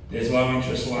 there's low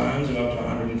interest loans of up to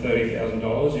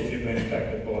 $130,000 if you've been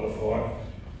impacted by the fire.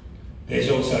 There's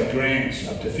also grants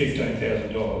up to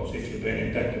 $15,000 if you've been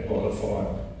impacted by the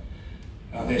fire.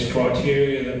 There's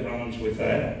criteria that runs with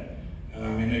that.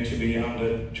 You need to be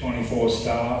under 24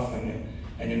 staff,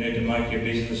 and you need to make your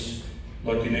business,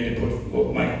 like you need to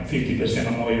make 50%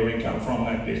 or more of your income from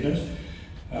that business.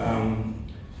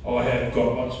 I have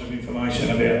got lots of information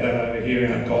about that over here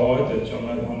in a guide that's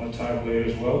on the table here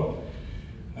as well.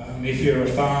 If you're a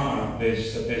farmer,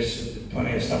 there's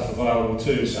plenty of stuff available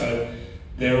too. So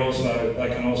they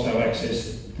can also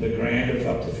access the grant of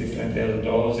up to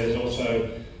 $15,000. There's also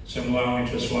some low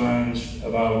interest loans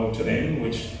available to them,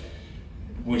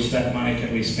 which that money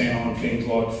can be spent on things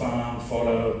like farm,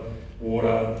 fodder,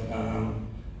 water,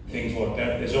 things like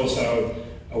that. There's also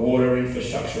a water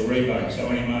infrastructure rebate, so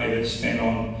any money that's spent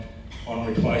on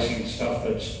replacing stuff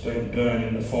that's been burned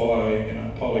in the fire, you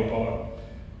know, polypipe,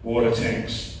 water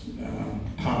tanks,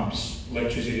 pumps,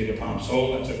 electricity to pumps,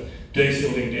 all that sort of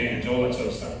desilting dams, all that sort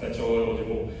of stuff. That's all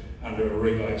eligible under a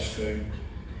rebate scheme.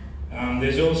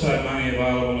 There's also money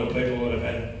available to people that have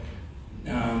had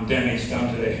damage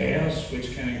done to their house,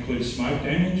 which can include smoke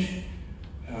damage.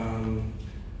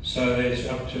 So there's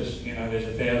up to, there's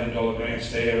 $1,000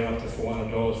 grants there and up to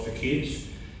 $400 for kids.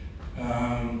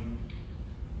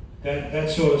 That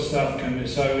sort of stuff can be,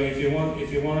 so if you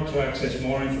wanted to access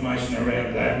more information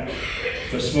around that,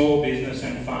 for small business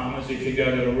and farmers, if you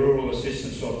go to the Rural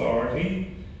Assistance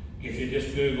Authority, if you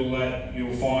just Google that,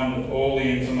 you'll find all the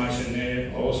information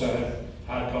there. I also have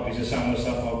hard copies of some of the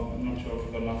stuff. I'm not sure if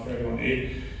I've got enough for everyone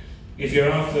here. If you're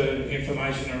after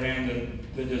information around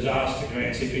the disaster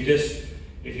grants, if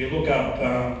you look up,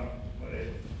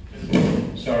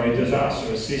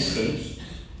 disaster assistance,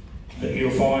 that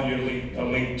you'll find a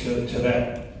link to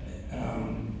that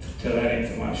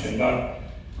information. But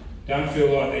don't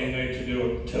feel like that you need to do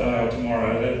it today or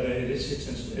tomorrow. The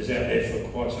assistance is out there for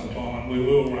quite some time, and we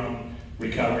will run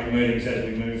recovery meetings as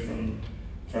we move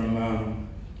from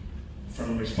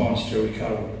response to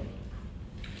recovery.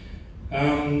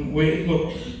 We're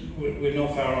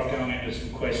not far off going into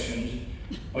some questions.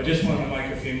 I just want to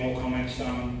make a few more comments.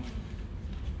 A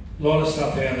lot of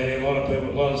stuff out there, a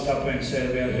lot of stuff being said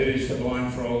about who's to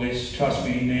blame for all this. Trust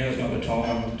me, now's not the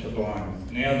time to blame.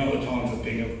 Now's not the time for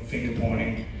finger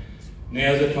pointing.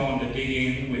 Now's the time to dig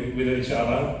in with each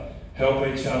other, help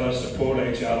each other, support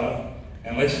each other,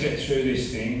 and let's get through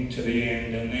this thing to the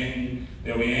end, and then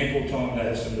there'll be ample time to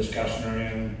have some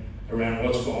discussion around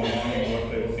what's going on and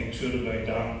what people think should have been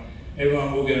done.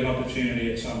 Everyone will get an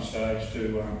opportunity at some stage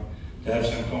to have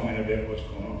some comment about what's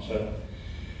going on. So,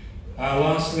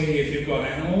 lastly, if you've got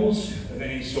animals of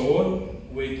any sort,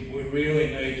 we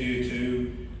really need you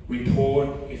to report.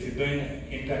 If you've been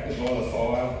impacted by the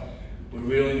fire, we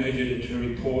really need you to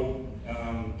report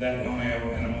that on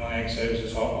our Animal Ag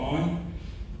Services hotline.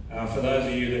 For those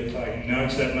of you that are taking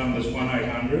notes, that number's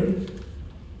 1800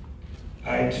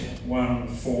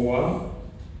 814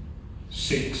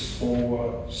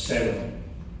 647.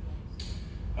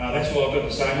 That's all I've got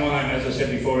to say. My name, as I said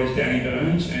before, is Danny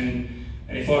Burns, and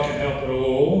if I can help at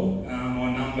all, my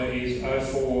number is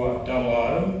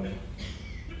 0400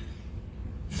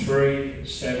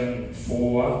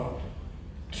 374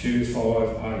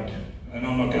 258. And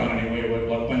I'm not going anywhere.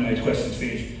 Like when these questions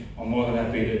finish, I'm more than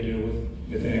happy to deal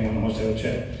with anyone who wants to have a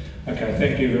chat. Okay,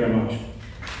 thank you very much.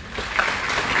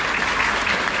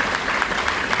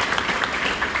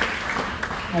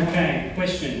 Okay,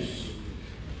 questions?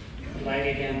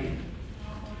 Lady down here.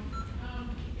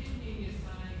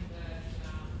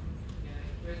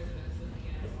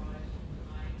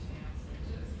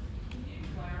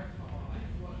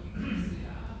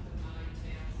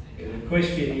 The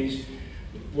question is,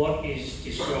 what is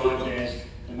described as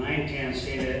the main town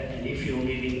centre, and if you're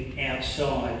living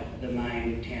outside the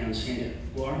main town centre?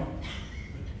 Warren?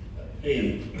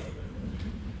 Ian?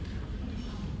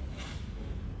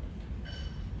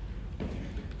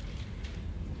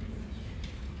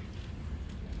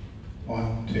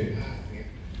 One, two.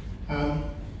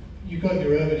 You've got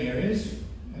your urban areas,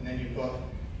 and then you've got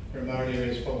remote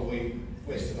areas probably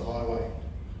west of the highway.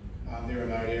 They're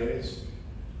remote areas.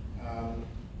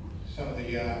 Some of the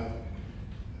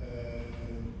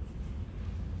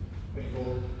what do you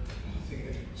call it? I think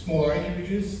smaller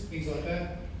acreages, things like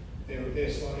that. They're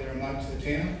slightly remote to the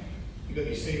town. You've got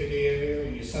your CBD area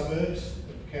and your suburbs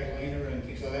of Catalina and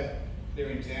things like that. They're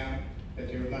in town, but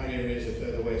the remote areas are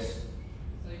further west.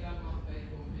 So you don't want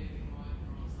people moving over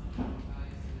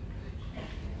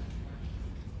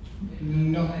or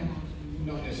something?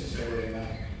 Not necessarily, no.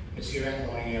 It's your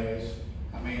outlying areas.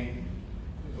 I mean,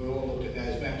 we all looked at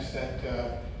those maps, that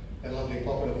lovely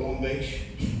pocket of Long Beach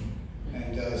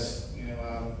and Durras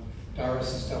and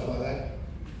stuff like that.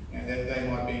 They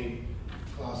might be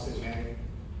classed as,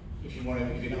 if you're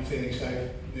not feeling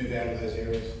safe, move out of those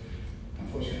areas.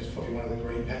 Unfortunately, it's probably one of the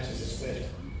green patches that's left.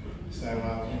 So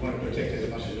we want to protect it as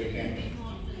much as we can.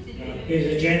 There's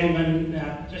a gentleman,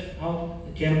 just hold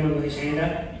the gentleman with his hand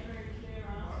up.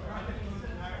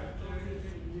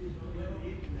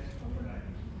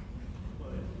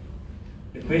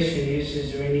 The question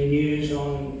is there any news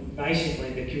on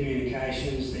basically the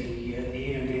communications, the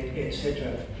internet,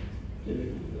 etc.?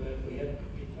 You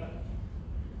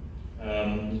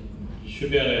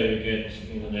should be able to get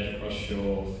internet across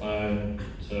your phone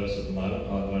service at the moment. I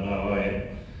know I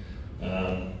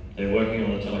am. They're working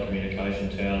on the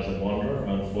telecommunication towers at Wanderer.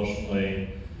 Unfortunately,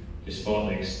 despite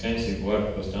the extensive work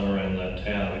that was done around that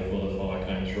tower before the fire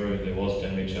came through, there was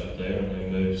damage up there, and they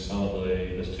moved some of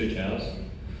there's two towers.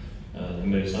 They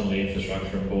moved some of the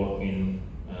infrastructure and brought in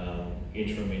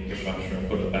interim infrastructure and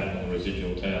put it back on the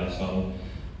residual tower. So I'm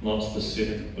not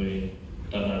specifically,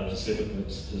 don't know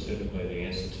specifically the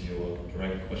answer to your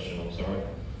direct question, I'm sorry.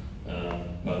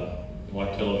 But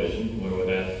like television, we've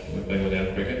been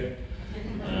without cricket.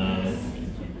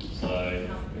 So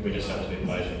we just have to be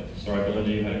patient. Sorry, Belinda,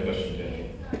 you had a question, Jenny.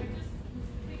 Sorry, just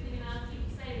quickly going to ask you,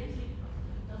 say that it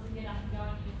doesn't get up and going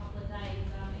in a couple of days, and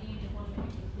one of the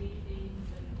big things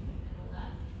and all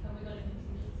that. Have we got a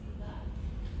contingency for that?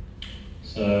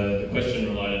 So the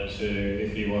question related to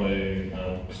if you want to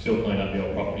still clean up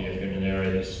your property if you're in an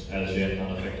area that's as yet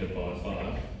unaffected by a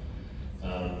fire,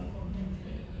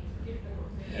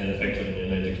 and effectively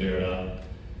you need to clear it up.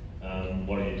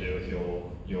 What do you do with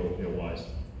your waste?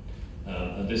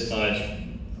 At this stage,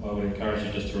 I would encourage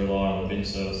you just to rely on the bin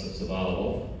service that's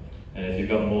available. And if you've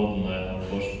got more than that,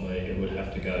 unfortunately, it would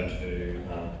have to go to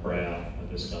Brow at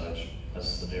this stage.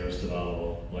 That's the nearest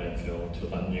available landfill until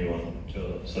that new one,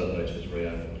 until the Surf Beach is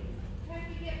reopened. Can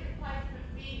we get replacement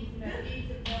bins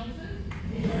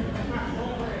at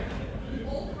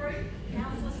all three?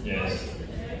 Yes.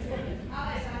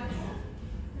 Are they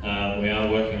We are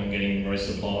working on getting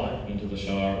resupply into the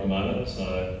Shire at the moment,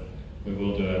 so we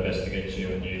will do our best to get you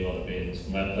a new lot of bins.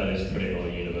 And that is pretty well a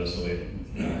universal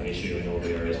issue in all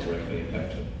the areas directly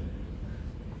impacted.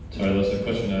 Sorry, there's a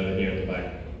question over here at the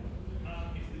back.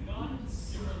 Is the guidance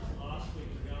similar to last week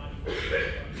regarding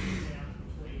down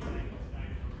between Batemans Bay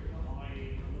Jan,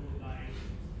 i.e. the Little Bay,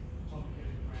 Tomcat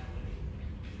and Rowley?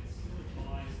 It's still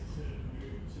advised to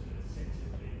move to the centre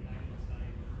of the Batemans Bay.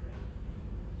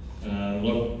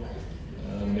 Look,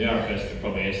 the RFS could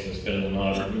probably answer this better than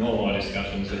I, but in all my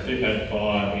discussions, if you've had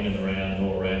fire in and around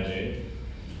all around you,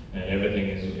 and everything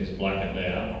is blackened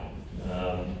out,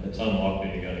 it's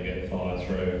unlikely you're going to get fire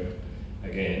through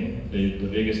again. The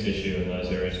biggest issue in those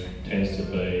areas tends to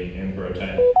be ember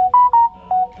attack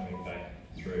coming back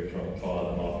through from a fire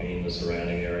that might be in the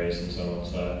surrounding areas and so on.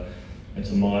 So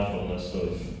it's a mindfulness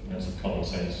of, and some common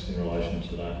sense in relation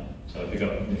to that. So if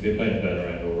you've been burnt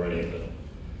around already, then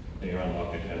you're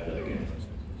unlikely to have that again.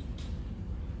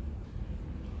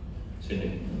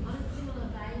 Sydney. On a similar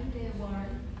vein there,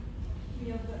 Warren,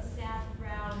 you've got South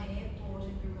Brown Airport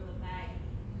and Gorilla Bay,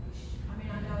 which, I mean,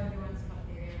 I know everyone's got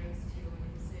their areas too and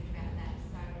we're concerned about that,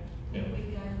 so Yeah.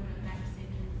 we go to the back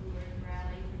centre if we were in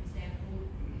Raleigh, for example,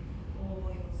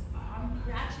 or I'm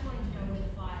actually wanting to know where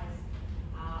the fires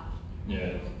are.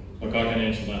 Yeah, look, I can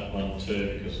answer that one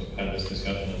too because I've had this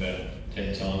discussion about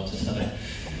 10 times today.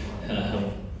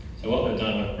 So what they've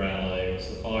done with Brownlee was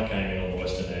the fire came in on the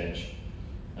western edge.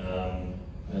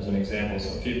 As an example,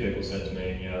 so a few people said to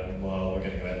me, well, we're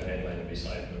going to go out to Headland and be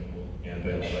safe and we'll be on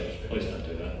the beach. Please don't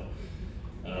do that.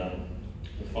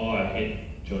 The fire hit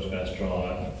George Bass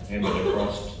Drive, embered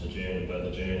across to the dune and burnt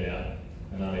the dune out,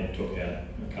 and only took out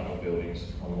a couple of buildings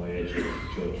on the edge of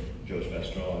George Bass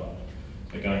Drive.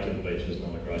 So going to the beach is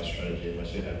not a great strategy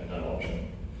unless you have no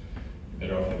option. You're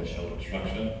better off in a sheltered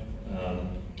structure.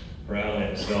 Rowley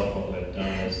itself, what they've done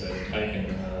is they've taken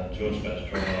George Bass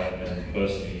Drive and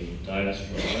Percy Davis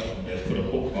Drive and they've put a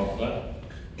hook off that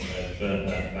and they've burnt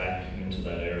that back into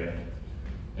that area.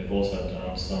 They've also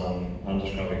done some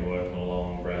underscrubbing work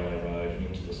along Rowley Road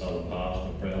into the southern part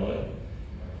of Rowley.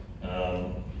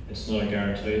 It's not a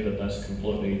guarantee that that's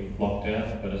completely locked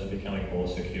out, but it's becoming more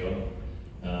secure.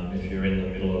 If you're in the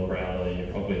middle of Rowley,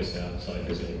 you're probably as safe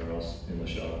as anywhere else in the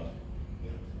Shire.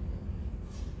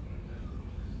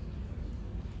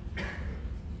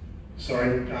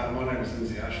 Sorry, my name is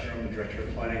Lindsay Usher. I'm the Director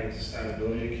of Planning and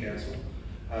Sustainability Council.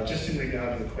 Just in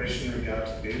regard to the question in regard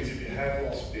to bins, if you have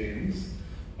lost bins,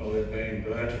 or they've been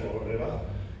burnt or whatever,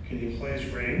 can you please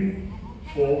ring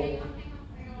for...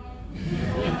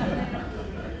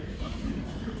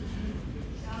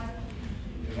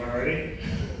 Am I ready?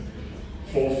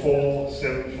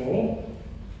 4474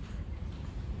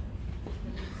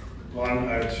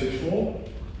 1024.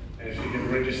 And if you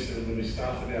can register, there'll be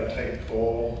staff to be able to take a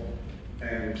call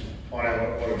and find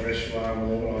out what address you are, and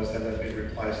we'll organise that be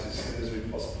replaced as soon as we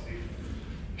possibly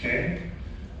can.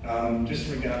 Just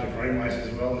in regard to green waste as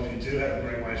well, if you do have a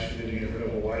green waste you need to get rid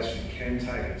of a waste, you can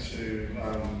take it to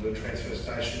the transfer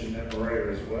station at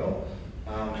Maria as well,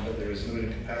 but there is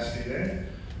limited capacity there.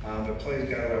 But please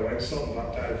go to our website. We've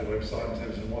updated the website in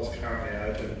terms of what's currently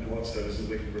open and what services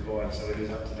we can provide, so it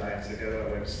is up to date. So go to our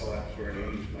website for any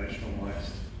information on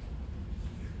waste.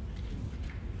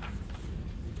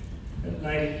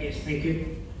 Lady, yes, thank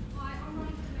you. Hi, I'm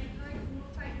Monica D'Amico from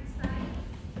North Batemans Bay.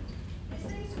 There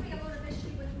seems to be a lot of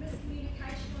issue with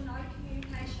miscommunication or no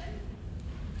communication.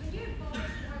 Can you advise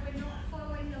why we're not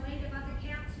following the lead of other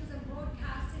councils and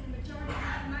broadcasting the majority of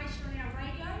information on our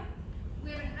radio?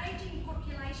 We have an ageing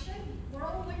population. We're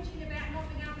all whinging about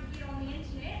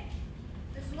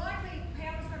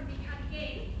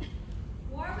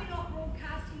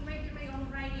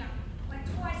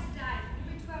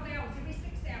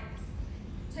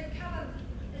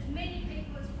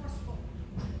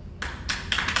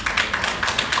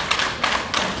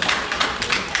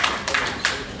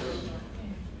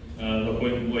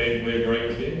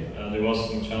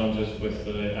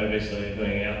ABC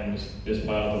being out in this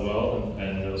part of the world,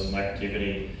 and there was some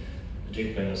activity,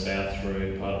 particularly in the south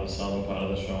through part of the southern part of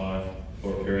the Shire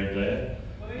for a period there.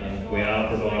 We are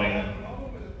providing.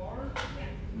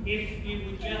 If you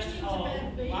would just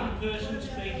hold one person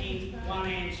speaking, one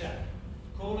answer.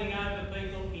 Calling over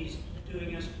people is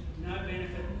doing us no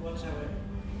benefit whatsoever.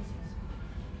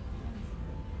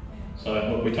 So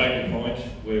look, we take your point.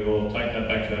 We will take that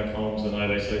back to our comms and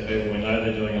ABC people. We know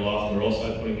they're doing a lot. We're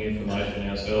also putting information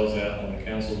ourselves out on the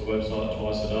council's website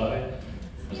twice a day.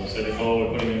 As I said before,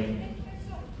 we're putting in.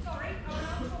 Sorry,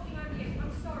 I'm talking over you.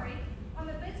 I'm sorry. I'm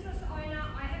a business owner.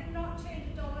 I have not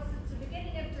turned $1 since the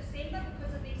beginning of December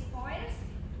because of these fires.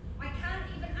 I can't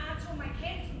even answer my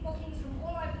cancelled bookings from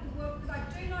all over the world because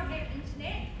I do not have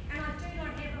internet and I do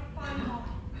not have a phone line.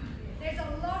 There's a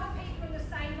lot of people in the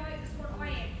same boat as what I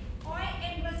am. I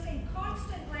am listening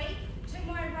constantly to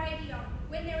my radio.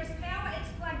 When there is power, it's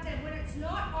plugged in. When it's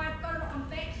not, I've got it on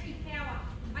battery power.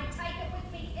 I take it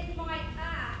with me in my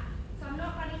car, so I'm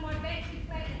not running my battery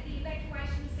flat at the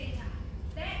evacuation centre.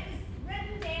 That is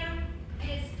written down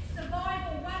as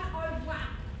Survival 101.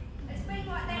 It's been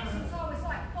like that since I was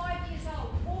like 5 years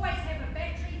old. Always have a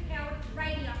battery-powered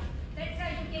radio. That's how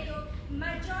you get your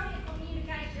majority of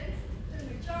communications to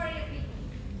the majority of people.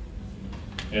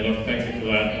 Yeah, look, thank you for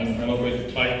that. And look, we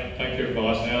take your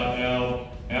advice.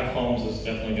 Our comms is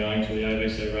definitely going to the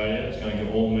ABC radio. It's going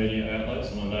to all media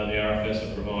outlets, and I know the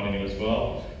RFS are providing it as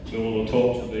well. So we'll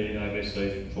talk to the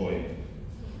ABC for you.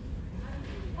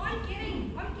 I'm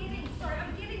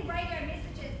getting radio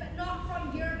messages, but not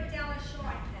from Eurobadella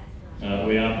Shire.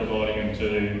 We are providing them to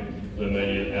the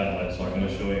media outlets, I can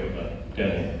assure you of that.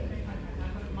 Danny.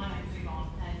 My name's Yvonne,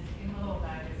 and in my little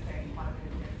day there's been quite a bit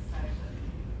of devastation.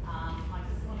 I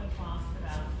just wanted to ask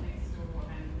about next door,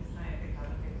 and this may affect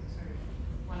other people too.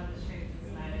 One of the sheds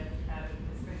is made out of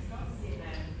asbestos,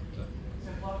 and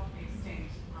to what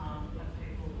extent are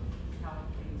people's health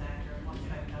in danger, and what's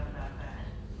being done about that?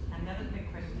 And the other big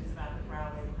question is about the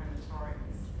Browley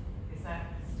crematoriums. Is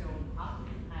that still up,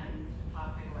 and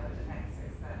are people able to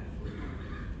access that?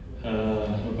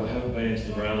 Look, I haven't been into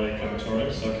the Browley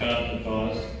crematorium, so I can't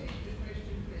advise.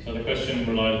 So the question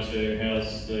related to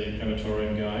how's the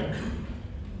crematorium going,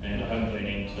 and I haven't been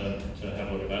in to have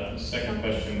a look at that. The second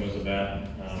question was about.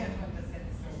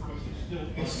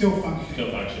 It's still functioning.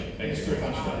 Still functioning. Thank you very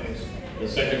much for that. Yes. The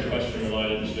second question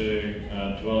related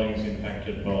to dwellings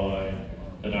impacted by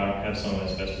that have some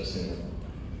asbestos in them.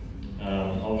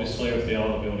 Obviously, with the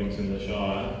older buildings in the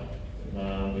Shire,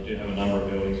 we do have a number of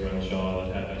buildings around the Shire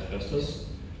that have asbestos.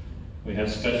 We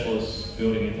have specialist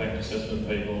building impact assessment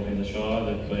people in the Shire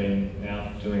that have been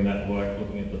out doing that work,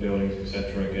 looking at the buildings,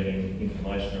 etc., getting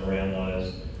information around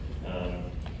those,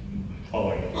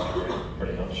 following the fire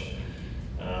pretty much.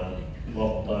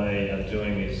 What they are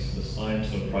doing is the same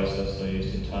sort of process they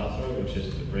used in Tathra, which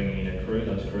is to bring in a crew.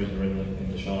 Those crews are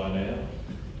in the Shire now.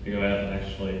 You go out and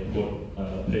actually put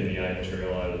PVA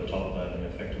material over the top of that and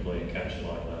effectively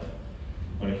encapsulate that.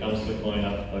 When it comes to clean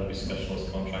up, there'll be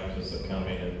specialist contractors that come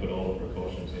in and put all the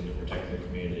precautions in to protect the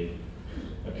community.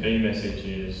 A key message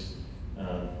is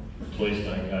please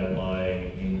don't go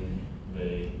playing in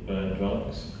the burnt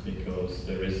dwellings, because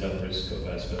there is that risk of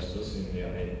asbestos in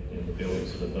the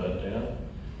buildings that are burnt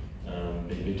down.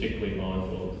 Be particularly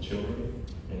mindful of the children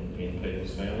in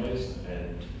people's families,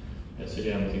 and sit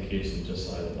down with your kids and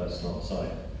just say that that's not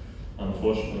safe.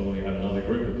 Unfortunately, we have another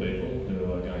group of people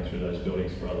who are going through those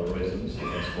buildings for other reasons,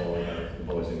 and that's why we have the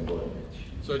boys in blue.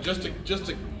 So just to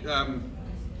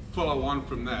follow on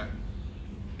from that,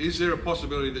 is there a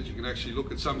possibility that you can actually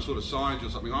look at some sort of signage or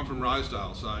something? I'm from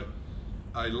Rosedale, so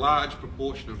a large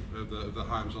proportion of the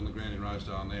homes on the ground in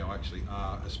Rosedale now actually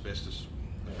are asbestos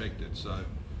affected. So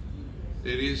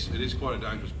it is quite a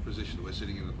dangerous position that we're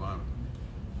sitting in at the moment.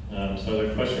 So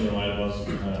the question related was,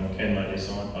 can they be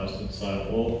signposted?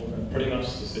 So pretty much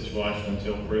the situation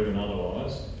until proven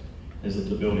otherwise is that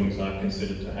the buildings are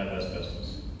considered to have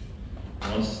asbestos.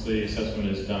 Once the assessment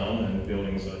is done and the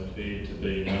buildings are cleared to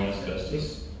be no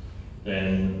asbestos,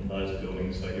 then those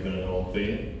buildings are given an all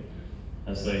clear.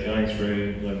 As they're going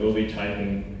through, they will be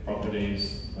taking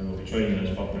properties, they will be treating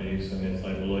those properties, and if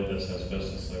they believe there's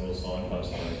asbestos, they will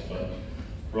signpost those. But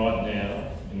right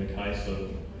now, in the case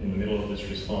of in the middle of this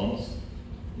response,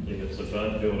 if it's a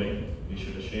burnt building, you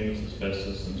should assume it's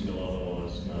asbestos until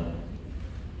otherwise known.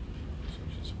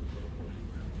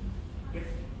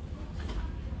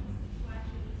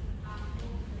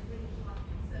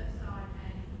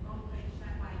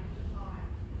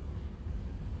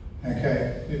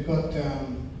 Okay, we've got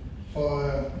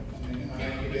fire on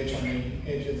the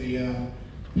edge of the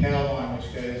power line,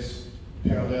 which goes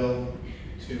parallel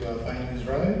to Batemans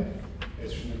Road.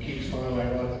 It's from the Kings Highway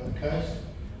right up the coast.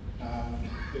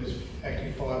 There's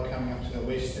active fire coming up to the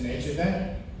western edge of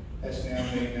that. That's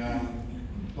now been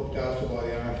looked after by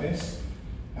the RFS.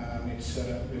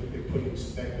 We've put in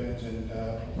some backburns and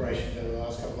operations over the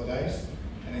last couple of days,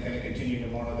 and they're going to continue to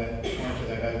monitor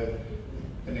that over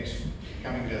the next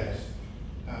coming days.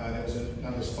 There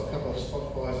was a couple of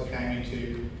spot fires that came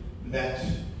into that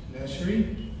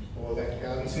nursery or that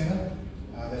garden centre.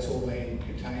 That's all been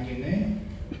contained in there,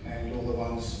 and all the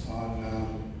ones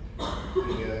on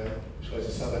the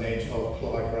southern edge of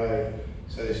Clyde Road.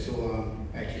 So there's still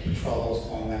active patrols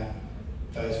on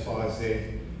those fires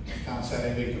there. Can't say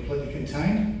they've been completely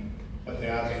contained, but they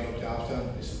are being looked after.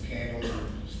 There's some candles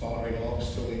and smoldering logs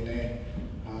still in there.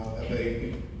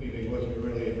 We've been working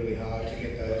really, really hard to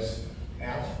get those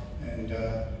out and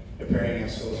preparing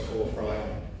ourselves for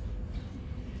Friday.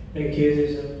 Thank you.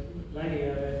 There's a lady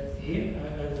over here,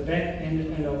 over the back,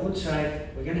 and I would say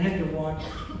we're going to have to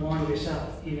wind this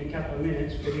up in a couple of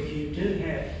minutes, but if you do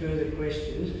have further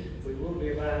questions, we will be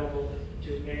available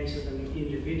to answer them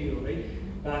individually.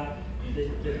 But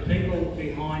the people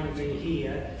behind me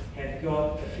here have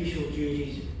got official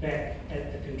duties back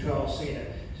at the control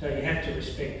centre, so you have to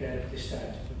respect that at this stage.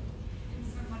 Can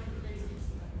somebody please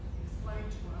explain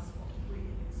to us what we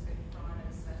can expect Friday,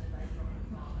 Saturday,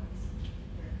 Friday?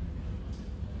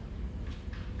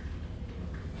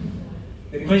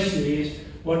 The question is,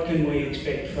 what can we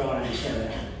expect Friday and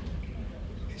Saturday?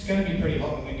 It's going to be pretty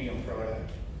hot and windy on Friday.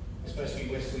 There's supposed to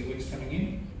be westerly winds coming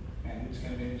in, and it's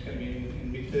going to be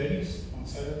in mid-30s on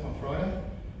Friday.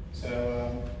 So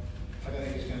I don't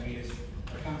think it's going to be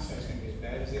I can't say it's going to be as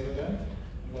bad as the other day.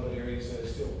 A lot of areas are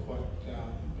still quite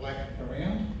black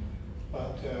around,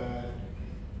 but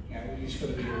we just got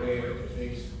to be aware that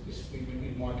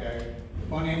we might go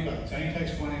one end button. It only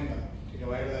takes one end button to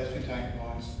go out of those containment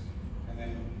lines, and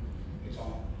then it's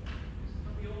on.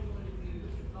 From your point of view,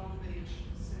 Long Beach,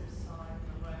 Surfside,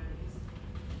 Maronis,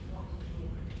 what would your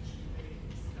prediction be at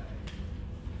this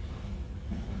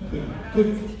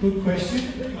stage? Good question.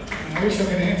 I wish I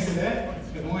could answer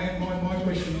that, but my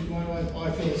question,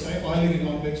 I feel the same. I live in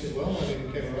Long Beach as well. I live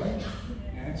in Kettle Road,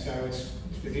 so it's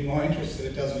within my interest that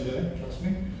it doesn't burn. Trust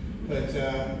me. But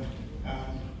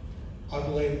I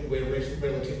believe that we're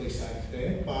relatively safe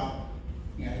there. But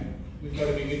we've got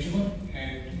to be vigilant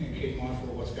and keep mindful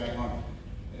of what's going on.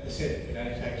 As I said, it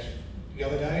only takes. The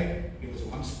other day, it was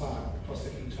one spark across the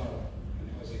King's Highway, and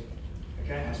that was it.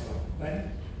 Okay, one spark. Right?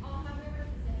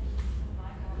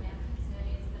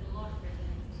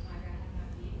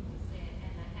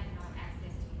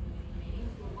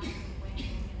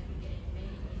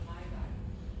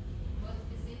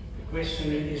 The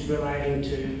question is relating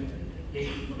to the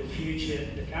future,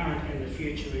 the current and the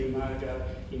future in Mogo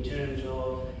in terms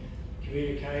of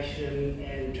communication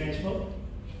and transport?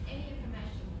 Any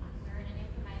information, we're in an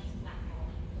information platform.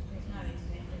 There's no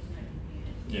internet, there's no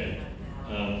computer.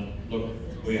 Yeah. Look,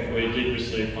 we did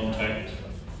receive contact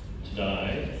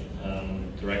today,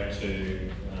 direct to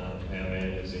our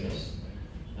managers in us.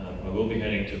 I will be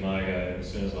heading to Mogo as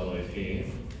soon as I leave here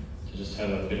to just have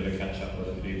a bit of a catch up with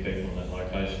a few people on that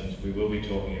locations. We will be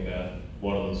talking about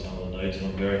what are some of the needs, and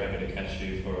I'm very happy to catch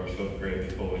you for a short period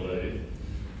before we leave.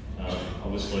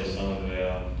 Obviously, some of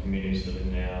our communities that are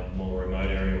in our more remote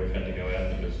area, we've had to go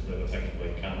out because they've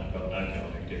effectively got no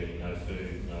connectivity, no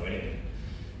food, no anything.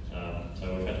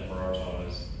 So we've had to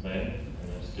prioritise them, and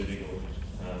it's difficult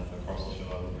across the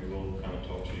Shire. We will come and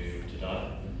talk to you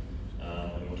today,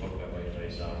 and we'll talk about where your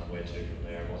needs are, where to from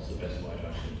there, and what's the best way to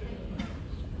actually do that.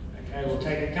 Okay, we'll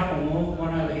take a couple more.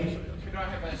 One over here. Could I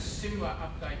have a similar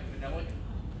update for Nellie?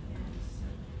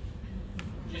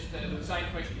 Just the same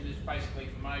question is basically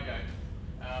for Mogo,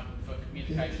 for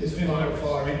communication. There's been a lot of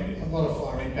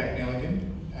fire impact in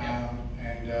Elgin,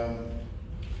 and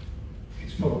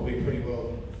it's probably pretty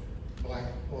well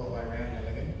black all the way around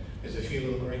Elgin. There's a few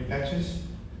little green patches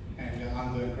and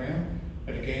unburnt ground,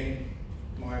 but again,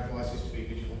 my advice is to be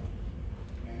vigilant.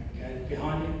 Okay,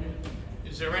 behind you.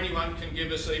 Is there anyone can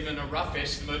give us even a rough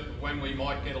estimate of when we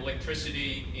might get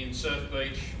electricity in Surf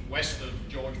Beach west of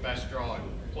George Bass Drive,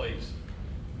 please?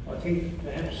 I think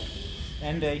perhaps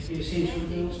the essential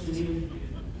bills to you.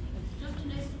 Just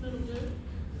an estimate will do.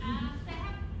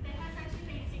 There has actually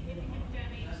been significant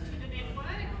damage to the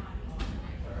network.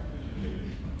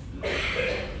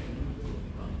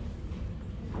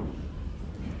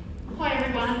 Hi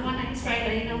everyone, my name's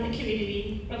Raylene, I'm the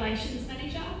Community Relations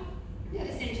Manager at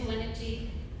Essential Energy.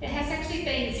 There has actually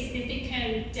been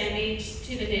significant damage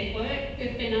to the network.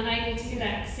 We've been unable to get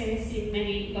access in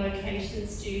many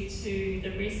locations due to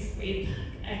the risk with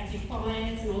active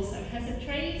fires and also hazard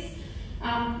trees.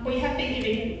 We have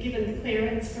been given the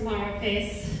clearance from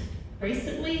RFS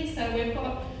recently, so we've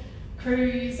got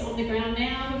crews on the ground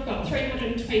now. We've got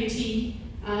 320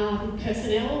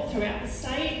 personnel throughout the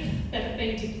state that have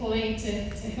been deployed to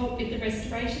help with the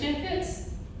restoration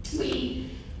efforts. We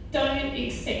don't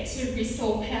expect to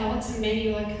restore power to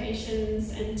many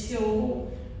locations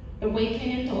until the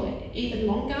weekend or even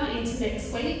longer into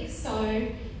next week. So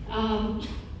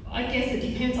I guess it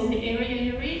depends on the area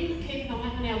you're in. Keep an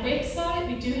eye on our website.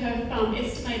 We do have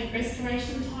estimated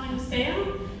restoration times there,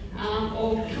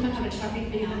 or come and have a chat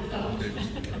with me after.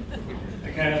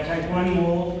 Okay, I'll take one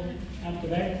more up the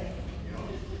back.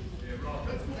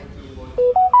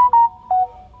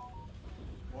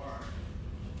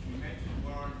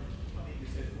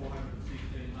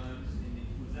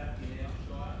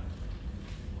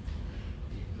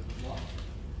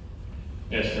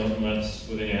 Yes, Milton, that's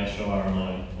within our shire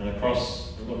alone. And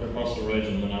across the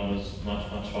region, the number's much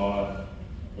higher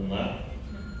than that.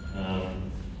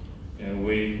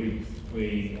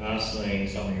 We are seeing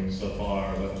something that's a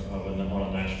fire on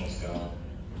a national scale.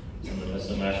 And it's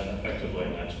effectively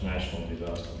a national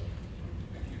disaster.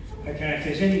 Okay, if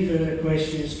there's any further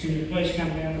questions, can you please come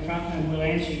down the front and we'll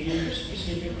answer you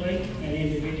specifically and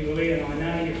individually. And I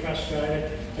know you're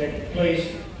frustrated, but please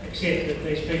accept that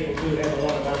these people do have a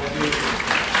lot of other duties.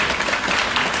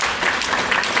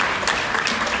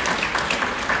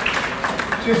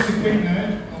 Just a quick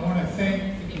note, I want to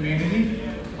thank the community.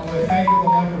 I want to thank all the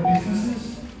local businesses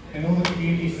and all the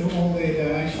communities for all their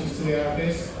donations to the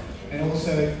RFS, and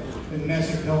also the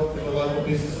massive help that the local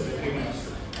businesses have given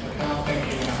us. I can't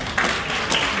thank you